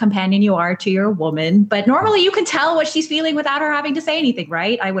a companion you are to your woman, but normally you can tell what she's feeling without her having to say anything,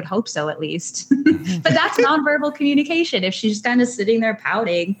 right? I would hope so, at least. But that's nonverbal communication. If she's kind of sitting there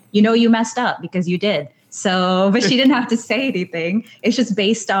pouting, you messed up because you did. So, but she didn't have to say anything. It's just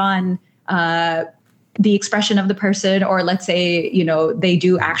based on the expression of the person, or let's say, they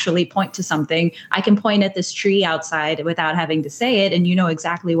do actually point to something. I can point at this tree outside without having to say it, and you know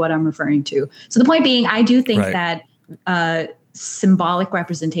exactly what I'm referring to. So the point being, I do think that symbolic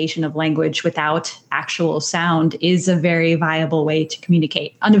representation of language without actual sound is a very viable way to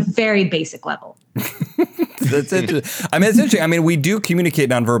communicate on a very basic level. That's interesting. I mean, it's interesting. I mean, we do communicate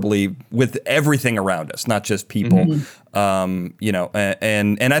nonverbally with everything around us, not just people. And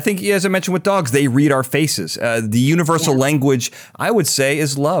I think, as I mentioned with dogs, they read our faces. The universal language, I would say,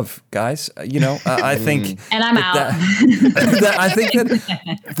 is love, guys. I think. And I'm out. I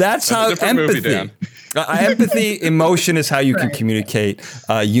think that's how empathy. Empathy, emotion is how you can communicate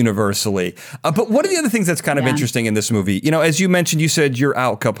universally. But one of the other things that's kind of interesting in this movie, as you mentioned, you said you're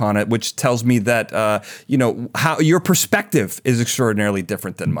out, Kalpana, which tells me that, how your perspective is extraordinarily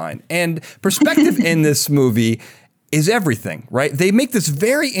different than mine. And perspective in this movie is everything, right? They make this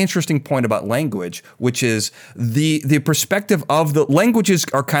very interesting point about language, which is the perspective of the languages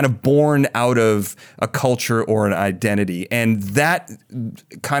are kind of born out of a culture or an identity. And that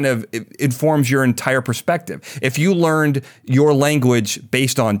kind of informs your entire perspective. If you learned your language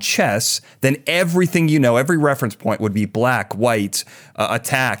based on chess, then everything every reference point would be black, white,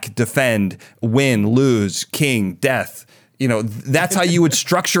 attack, defend, win, lose, king, death. That's how you would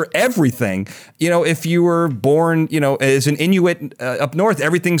structure everything. If you were born, as an Inuit up north,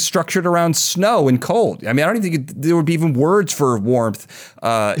 everything's structured around snow and cold. I mean, I don't even think there would be even words for warmth,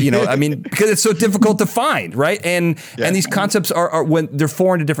 because it's so difficult to find, right? And these concepts are when they're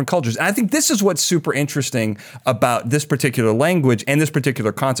foreign to different cultures. And I think this is what's super interesting about this particular language and this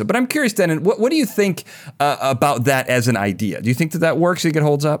particular concept. But I'm curious, Denon, what do you think about that as an idea? Do you think that works? Do you think it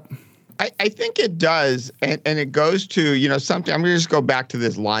holds up? I think it does, and it goes to, something. I'm going to just go back to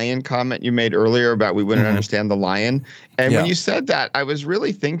this lion comment you made earlier about we wouldn't understand the lion. And when you said that, I was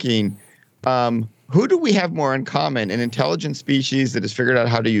really thinking, who do we have more in common? An intelligent species that has figured out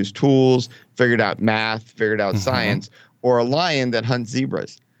how to use tools, figured out math, figured out science, or a lion that hunts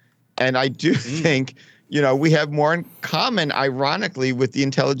zebras? And I do think, we have more in common, ironically, with the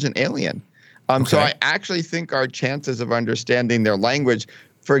intelligent alien. So I actually think our chances of understanding their language,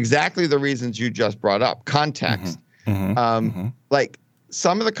 for exactly the reasons you just brought up, context. Like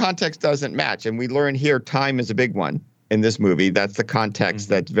some of the context doesn't match. And we learn here time is a big one in this movie. That's the context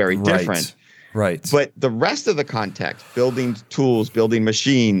that's very different. Right. But the rest of the context, building tools, building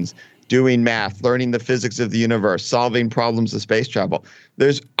machines, doing math, learning the physics of the universe, solving problems of space travel,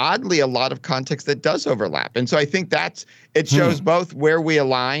 there's oddly a lot of context that does overlap. And so I think it shows both where we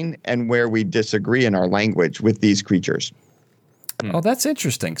align and where we disagree in our language with these creatures. Oh, that's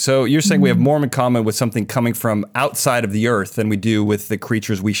interesting. So you're saying we have more in common with something coming from outside of the Earth than we do with the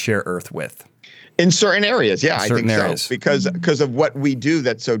creatures we share Earth with. In certain areas, yeah, I think so. Because of what we do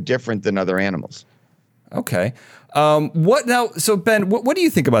that's so different than other animals. Okay. What now? So Ben, what do you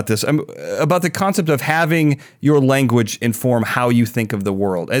think about this? About the concept of having your language inform how you think of the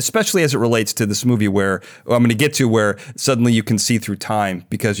world, especially as it relates to this movie where I'm going to get to where suddenly you can see through time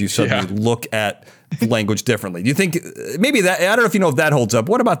because you suddenly look at language differently. Do you think maybe that? I don't know if that holds up.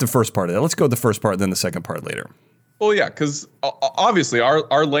 What about the first part of that? Let's go with the first part, then the second part later. Well, yeah, because obviously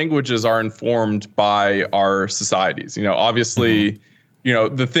our languages are informed by our societies. Obviously.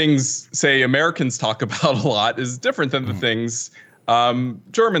 The things, say, Americans talk about a lot is different than the things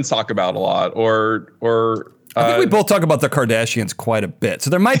Germans talk about a lot, or I think we both talk about the Kardashians quite a bit,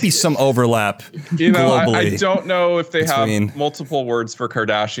 so there might be some overlap globally. I don't know if they have multiple words for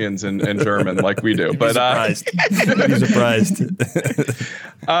Kardashians in German like we do, but be surprised.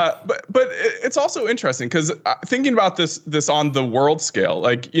 But it's also interesting because thinking about this on the world scale,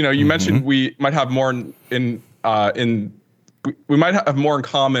 like you mentioned, we might have more in we might have more in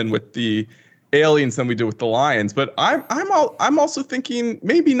common with the aliens than we do with the lions. But I'm also thinking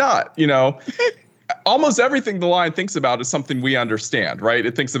maybe not. Almost everything the lion thinks about is something we understand, right?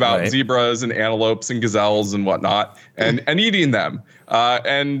 It thinks about zebras and antelopes and gazelles and whatnot, and eating them.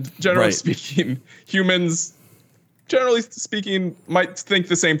 And generally speaking, humans, generally speaking, might think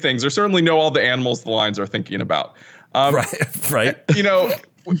the same things, or certainly know all the animals the lions are thinking about. Right.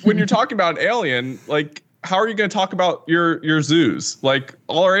 When you're talking about an alien, like, how are you going to talk about your zoos? Like,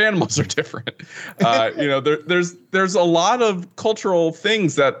 all our animals are different. There's a lot of cultural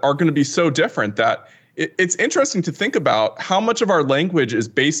things that are going to be so different that it's interesting to think about how much of our language is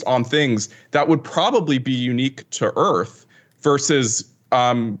based on things that would probably be unique to Earth versus,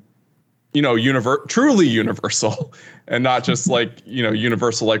 truly universal, and not just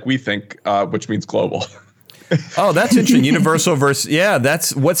universal like we think, which means global. Oh, that's interesting. Universal versus,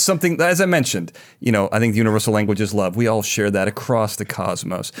 that's what's something, as I mentioned, I think the universal language is love. We all share that across the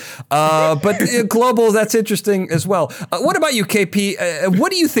cosmos. But global, that's interesting as well. What about you, KP?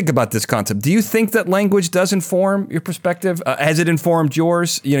 What do you think about this concept? Do you think that language does inform your perspective? Has it informed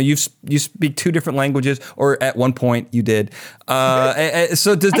yours? You speak two different languages, or at one point you did. So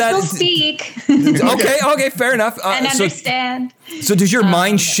does that... I still speak. Okay, fair enough. And understand. So does your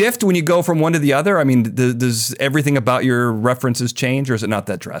mind shift when you go from one to the other? I mean, does everything about your references change, or is it not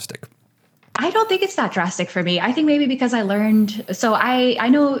that drastic? I don't think it's that drastic for me. I think maybe because I learned, so I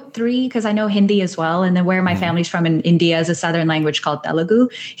know three because I know Hindi as well. And then where my family's from in India is a southern language called Telugu.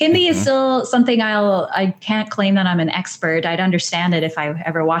 Hindi is still something I can't claim that I'm an expert. I'd understand it if I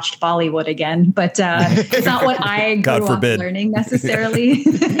ever watched Bollywood again, but it's not what I grew up learning necessarily.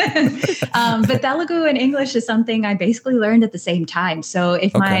 But Telugu and English is something I basically learned at the same time. So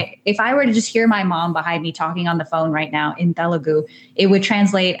if I were to just hear my mom behind me talking on the phone right now in Telugu, it would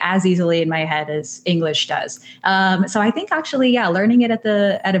translate as easily in my head as English does. So I think actually, learning it at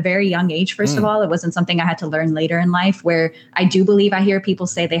a very young age, first of all, it wasn't something I had to learn later in life, where I do believe I hear people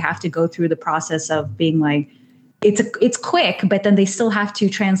say they have to go through the process of being like, it's quick, but then they still have to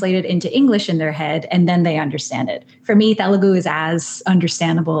translate it into English in their head, and then they understand it. For me, Telugu is as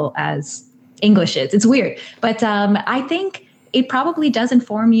understandable as English is. It's weird, but I think it probably does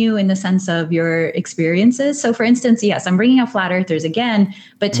inform you in the sense of your experiences. So for instance, yes, I'm bringing up flat earthers again,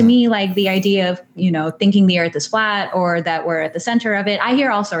 but to me, like the idea of, thinking the earth is flat or that we're at the center of it, I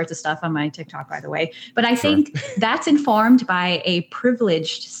hear all sorts of stuff on my TikTok, by the way, but I think that's informed by a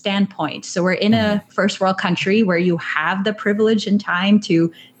privileged standpoint. So we're in a first world country where you have the privilege and time to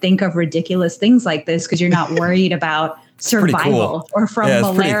think of ridiculous things like this because you're not worried about survival or from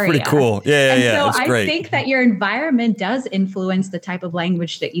malaria. Pretty cool. Yeah. So I think that your environment does influence the type of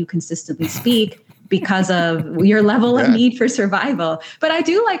language that you consistently speak because of your level of need for survival. But I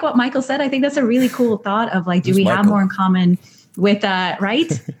do like what Michael said. I think that's a really cool thought of like, do we have more in common with, right?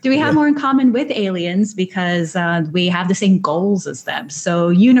 Do we have more in common with aliens because we have the same goals as them? So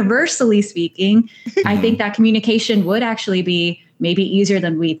universally speaking, I think that communication would actually be maybe easier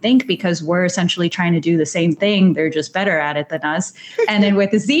than we think because we're essentially trying to do the same thing. They're just better at it than us. And then with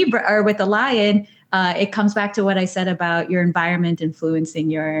the zebra or with the lion, it comes back to what I said about your environment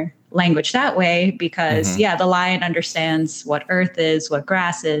influencing your language that way, because the lion understands what earth is, what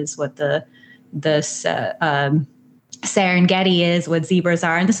grass is, what the Serengeti is, what zebras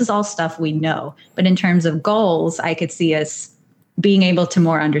are. And this is all stuff we know. But in terms of goals, I could see us being able to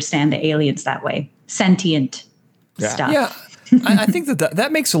more understand the aliens that way. Sentient stuff. Yeah. I think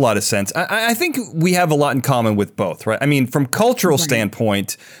that makes a lot of sense. I think we have a lot in common with both, right? I mean, from cultural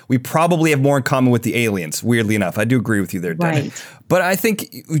standpoint, we probably have more in common with the aliens, weirdly enough. I do agree with you there, Dan. Right. But I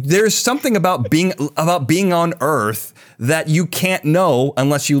think there's something about being on Earth that you can't know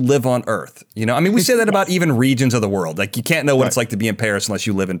unless you live on Earth. I mean, we say that about even regions of the world. Like, you can't know what it's like to be in Paris unless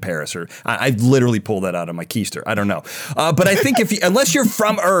you live in Paris. Or I literally pulled that out of my keister. I don't know. But I think unless you're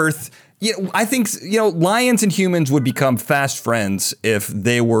from Earth, I think, lions and humans would become fast friends if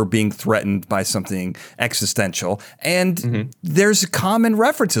they were being threatened by something existential. And there's common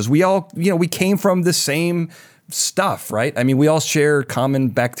references. We all, we came from the same stuff, right? I mean, we all share common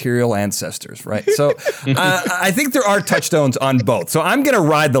bacterial ancestors, right? So I think there are touchstones on both. So I'm going to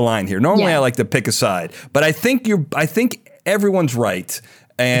ride the line here. Normally I like to pick a side, but I think everyone's right.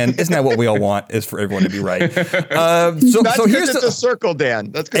 And isn't that what we all want, is for everyone to be right? So here's a circle,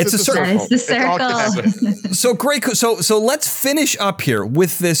 Dan. That's because it's a circle. It's the circle. So great. So let's finish up here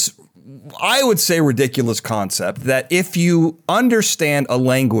with this, I would say, ridiculous concept that if you understand a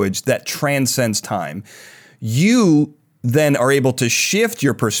language that transcends time, you then are able to shift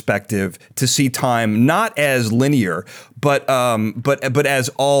your perspective to see time not as linear, but as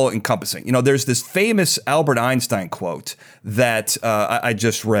all encompassing. You know, there's this famous Albert Einstein quote that I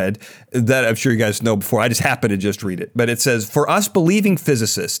just read that I'm sure you guys know before. I just happened to just read it, but it says, "For us believing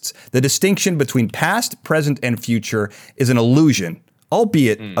physicists, the distinction between past, present, and future is an illusion,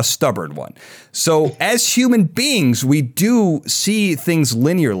 albeit a stubborn one." So as human beings, we do see things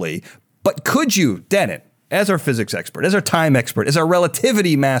linearly, but could you, Denon, as our physics expert, as our time expert, as our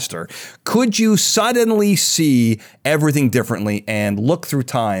relativity master, could you suddenly see everything differently and look through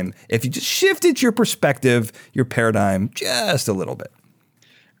time if you just shifted your perspective, your paradigm just a little bit?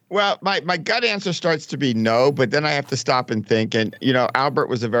 Well, my gut answer starts to be no, but then I have to stop and think. And, you know, Albert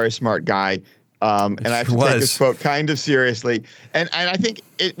was a very smart guy. And I have to take his quote kind of seriously. And I think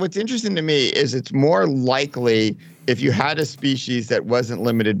what's interesting to me is it's more likely if you had a species that wasn't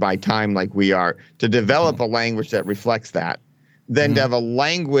limited by time like we are to develop a language that reflects that than to have a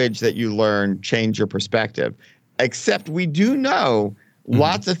language that you learn change your perspective. Except we do know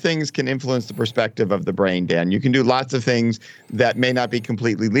lots of things can influence the perspective of the brain, Dan. You can do lots of things that may not be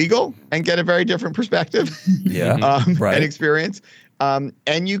completely legal and get a very different perspective and experience.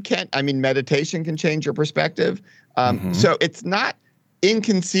 And you can't, I mean, meditation can change your perspective. So it's not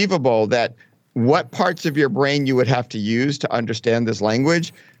inconceivable that what parts of your brain you would have to use to understand this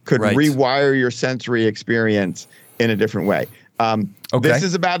language could rewire your sensory experience in a different way. This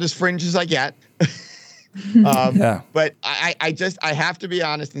is about as fringe as I get. But I have to be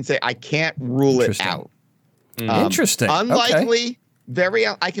honest and say I can't rule it out. Interesting. Unlikely,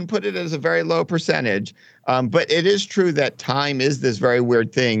 I can put it as a very low percentage. But it is true that time is this very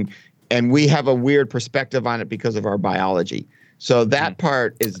weird thing, and we have a weird perspective on it because of our biology. So that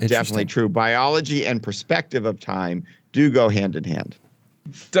part is definitely true. Biology and perspective of time do go hand in hand.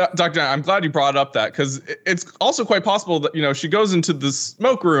 Dr. I'm glad you brought up that, because it's also quite possible that, you know, she goes into the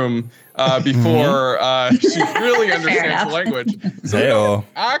smoke room before she really understands the language. So we don't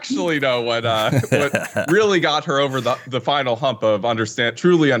actually know what really got her over the final hump of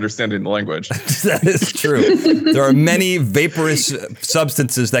truly understanding the language. That is true. There are many vaporous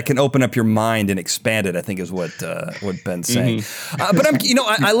substances that can open up your mind and expand it, I think is what Ben's saying. But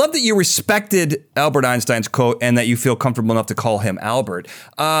I love that you respected Albert Einstein's quote and that you feel comfortable enough to call him Albert.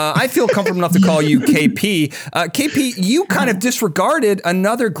 I feel comfortable enough to call you KP. KP, you kind of disregarded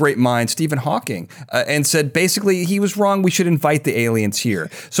another great mind, Stephen Hawking, and said basically he was wrong. We should invite the aliens here.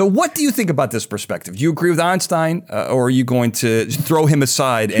 So what do you think about this perspective? Do you agree with Einstein, or are you going to throw him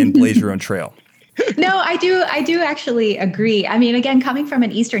aside and blaze your own trail? No, I do actually agree. I mean, again, coming from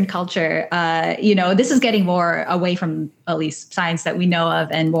an Eastern culture, this is getting more away from at least science that we know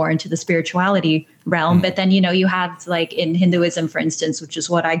of and more into the spirituality realm. But then, you have like in Hinduism, for instance, which is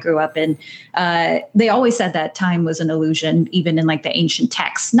what I grew up in, they always said that time was an illusion, even in like the ancient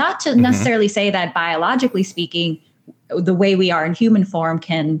texts. Not to necessarily say that biologically speaking, the way we are in human form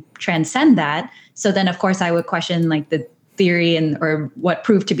can transcend that. So then, of course, I would question like the theory or what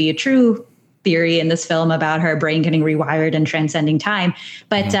proved to be a true theory in this film about her brain getting rewired and transcending time.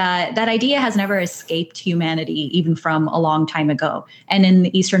 But that idea has never escaped humanity, even from a long time ago. And in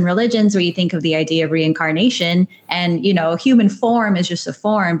the Eastern religions, where you think of the idea of reincarnation and, human form is just a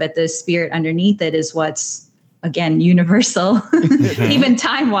form, but the spirit underneath it is what's, again, universal, even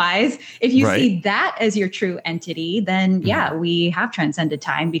time-wise. If you see that as your true entity, then we have transcended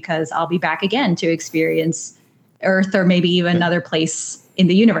time, because I'll be back again to experience Earth or maybe even another place in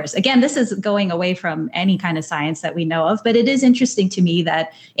the universe. Again, this is going away from any kind of science that we know of, but it is interesting to me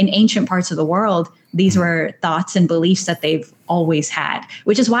that in ancient parts of the world, these were thoughts and beliefs that they've always had,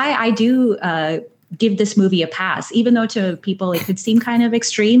 which is why I do give this movie a pass, even though to people it could seem kind of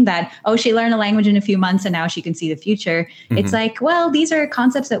extreme that, she learned a language in a few months and now she can see the future. It's like, well, these are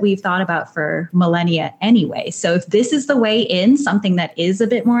concepts that we've thought about for millennia anyway. So if this is the way in, something that is a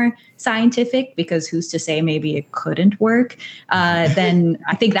bit more scientific, because who's to say maybe it couldn't work, then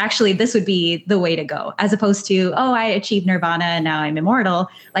I think actually this would be the way to go, as opposed to, I achieved nirvana and now I'm immortal.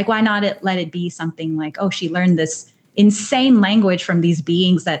 Like, why not let it be something like, she learned this insane language from these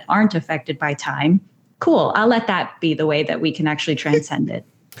beings that aren't affected by time. Cool. I'll let that be the way that we can actually transcend it.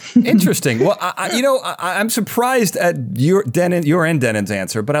 Interesting. Well, I'm surprised at your and Denon's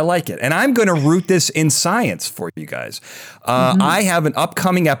answer, but I like it. And I'm going to root this in science for you guys. I have an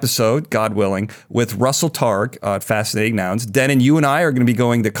upcoming episode, God willing, with Russell Targ at Fascinating Nouns. Denon, you and I are going to be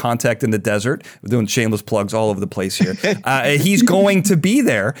going to Contact in the Desert. We're doing shameless plugs all over the place here. He's going to be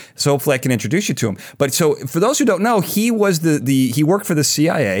there, so hopefully I can introduce you to him. But so for those who don't know, he was he worked for the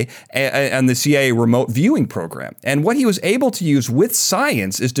CIA and the CIA remote viewing program. And what he was able to use with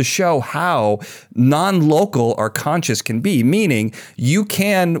science is is to show how non-local our conscious can be, meaning you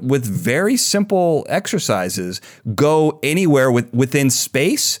can, with very simple exercises, go anywhere within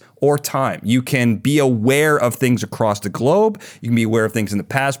space or time. You can be aware of things across the globe. You can be aware of things in the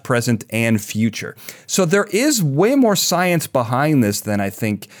past, present, and future. So there is way more science behind this than I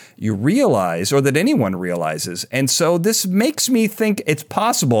think you realize or that anyone realizes. And so this makes me think it's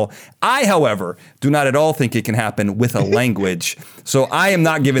possible. I, however, do not at all think it can happen with a language. So I am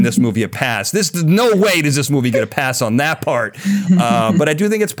not giving this movie a pass. No way does this movie get a pass on that part. But I do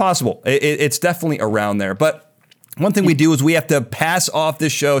think it's possible. It's definitely around there. But one thing we do is we have to pass off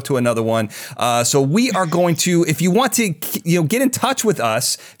this show to another one. So we are going to, if you want to, get in touch with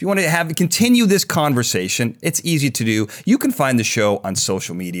us, if you want to continue this conversation, it's easy to do. You can find the show on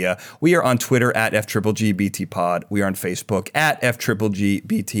social media. We are on Twitter at FGGBTPod. We are on Facebook at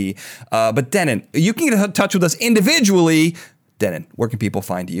FGGBT. But Denon, you can get in touch with us individually. Denon, where can people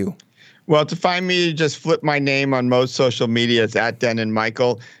find you? Well, to find me, just flip my name on most social media. It's at Denon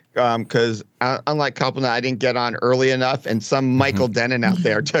Michael. Because unlike Kalpana, I didn't get on early enough, and some Michael Denon out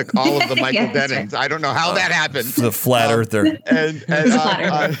there took all of the Michael Denons. Right. I don't know how that happened. The flat earther.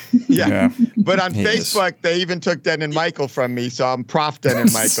 Yeah. But on Facebook, they even took Denon Michael from me, so I'm Prof. Denon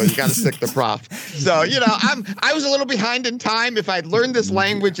Michael. You got to stick the Prof. So I was a little behind in time. If I'd learned this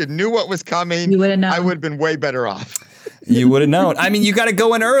language and knew what was coming, you would have known. I would have been way better off. You would have known. I mean, you got to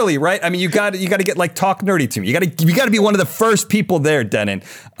go in early, right? I mean, you got to get like Talk Nerdy to me. You got to be one of the first people there, Denon.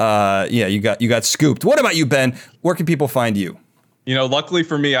 You got scooped. What about you, Ben? Where can people find you? Luckily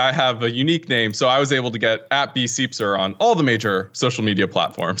for me, I have a unique name, so I was able to get at @bseepser on all the major social media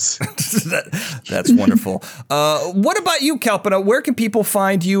platforms. That's wonderful. What about you, Kalpana? Where can people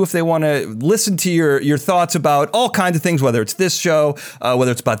find you if they want to listen to your thoughts about all kinds of things, whether it's this show,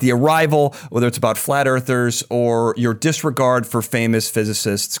 whether it's about The Arrival, whether it's about flat earthers, or your disregard for famous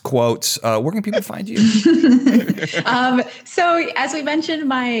physicists' quotes? Where can people find you? So as we mentioned,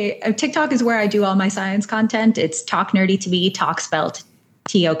 my TikTok is where I do all my science content. It's Talk Nerdy to me, talk spelled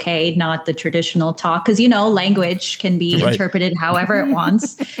TOK, not the traditional talk, because language can be interpreted however it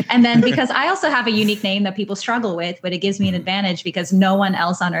wants. And then because I also have a unique name that people struggle with, but it gives me an advantage because no one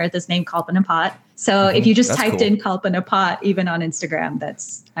else on earth is named Kalpana Pot. So if you just typed in Kalpana Pot, even on Instagram,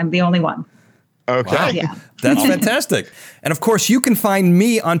 I'm the only one. Okay. Wow. Yeah. That's fantastic. And of course, you can find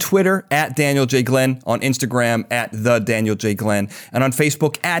me on Twitter at Daniel J. Glenn, on Instagram at The Daniel J. Glenn, and on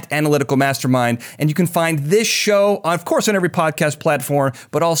Facebook at Analytical Mastermind. And you can find this show, of course, on every podcast platform,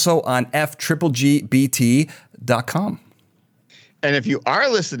 but also on FGGBT.com. And if you are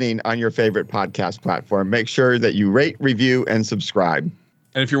listening on your favorite podcast platform, make sure that you rate, review, and subscribe.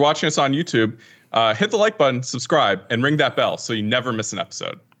 And if you're watching us on YouTube, hit the like button, subscribe, and ring that bell so you never miss an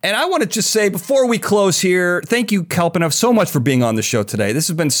episode. And I want to just say, before we close here, thank you, Kalpana, so much for being on the show today. This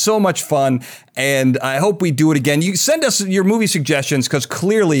has been so much fun, and I hope we do it again. You send us your movie suggestions, because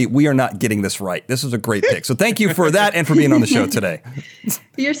clearly we are not getting this right. This is a great pick. So thank you for that and for being on the show today.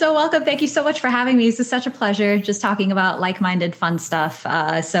 You're so welcome. Thank you so much for having me. This is such a pleasure, just talking about like-minded fun stuff.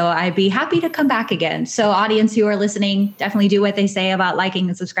 So I'd be happy to come back again. So audience who are listening, definitely do what they say about liking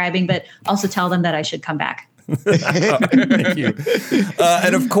and subscribing, but also tell them that I should come back. Thank you.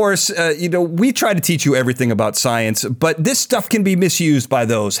 And of course, we try to teach you everything about science, but this stuff can be misused by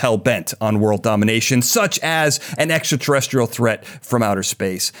those hell-bent on world domination, such as an extraterrestrial threat from outer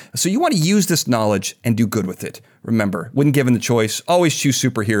space. So you want to use this knowledge and do good with it. Remember, when given the choice, always choose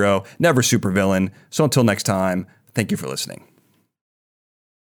superhero, never supervillain. So until next time, thank you for listening.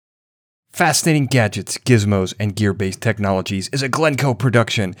 Fascinating Gadgets, Gizmos, and Gear-Based Technologies is a Glencoe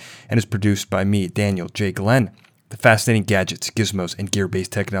production and is produced by me, Daniel J. Glenn. The Fascinating Gadgets, Gizmos, and Gear-Based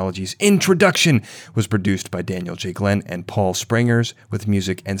Technologies introduction was produced by Daniel J. Glenn and Paul Sprangers, with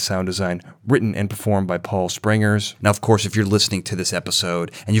music and sound design written and performed by Paul Sprangers. Now, of course, if you're listening to this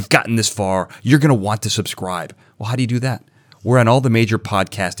episode and you've gotten this far, you're going to want to subscribe. Well, how do you do that? We're on all the major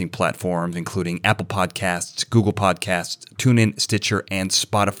podcasting platforms, including Apple Podcasts, Google Podcasts, TuneIn, Stitcher, and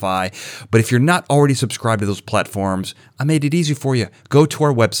Spotify. But if you're not already subscribed to those platforms, I made it easy for you. Go to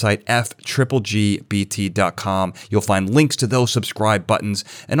our website, FGGBT.com. You'll find links to those subscribe buttons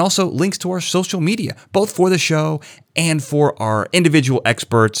and also links to our social media, both for the show and for our individual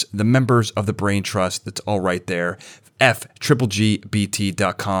experts, the members of the Brain Trust. That's all right there. FGGBT.com.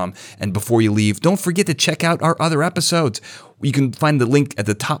 And before you leave, don't forget to check out our other episodes. You can find the link at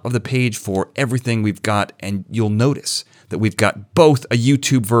the top of the page for everything we've got, and you'll notice that we've got both a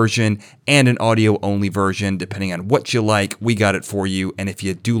YouTube version and an audio-only version. Depending on what you like, we got it for you. And if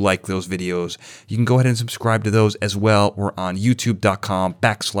you do like those videos, you can go ahead and subscribe to those as well. We're on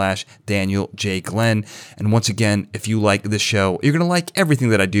youtube.com/Daniel J. Glenn. And once again, if you like this show, you're going to like everything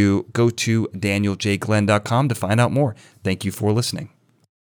that I do. Go to danieljglenn.com to find out more. Thank you for listening.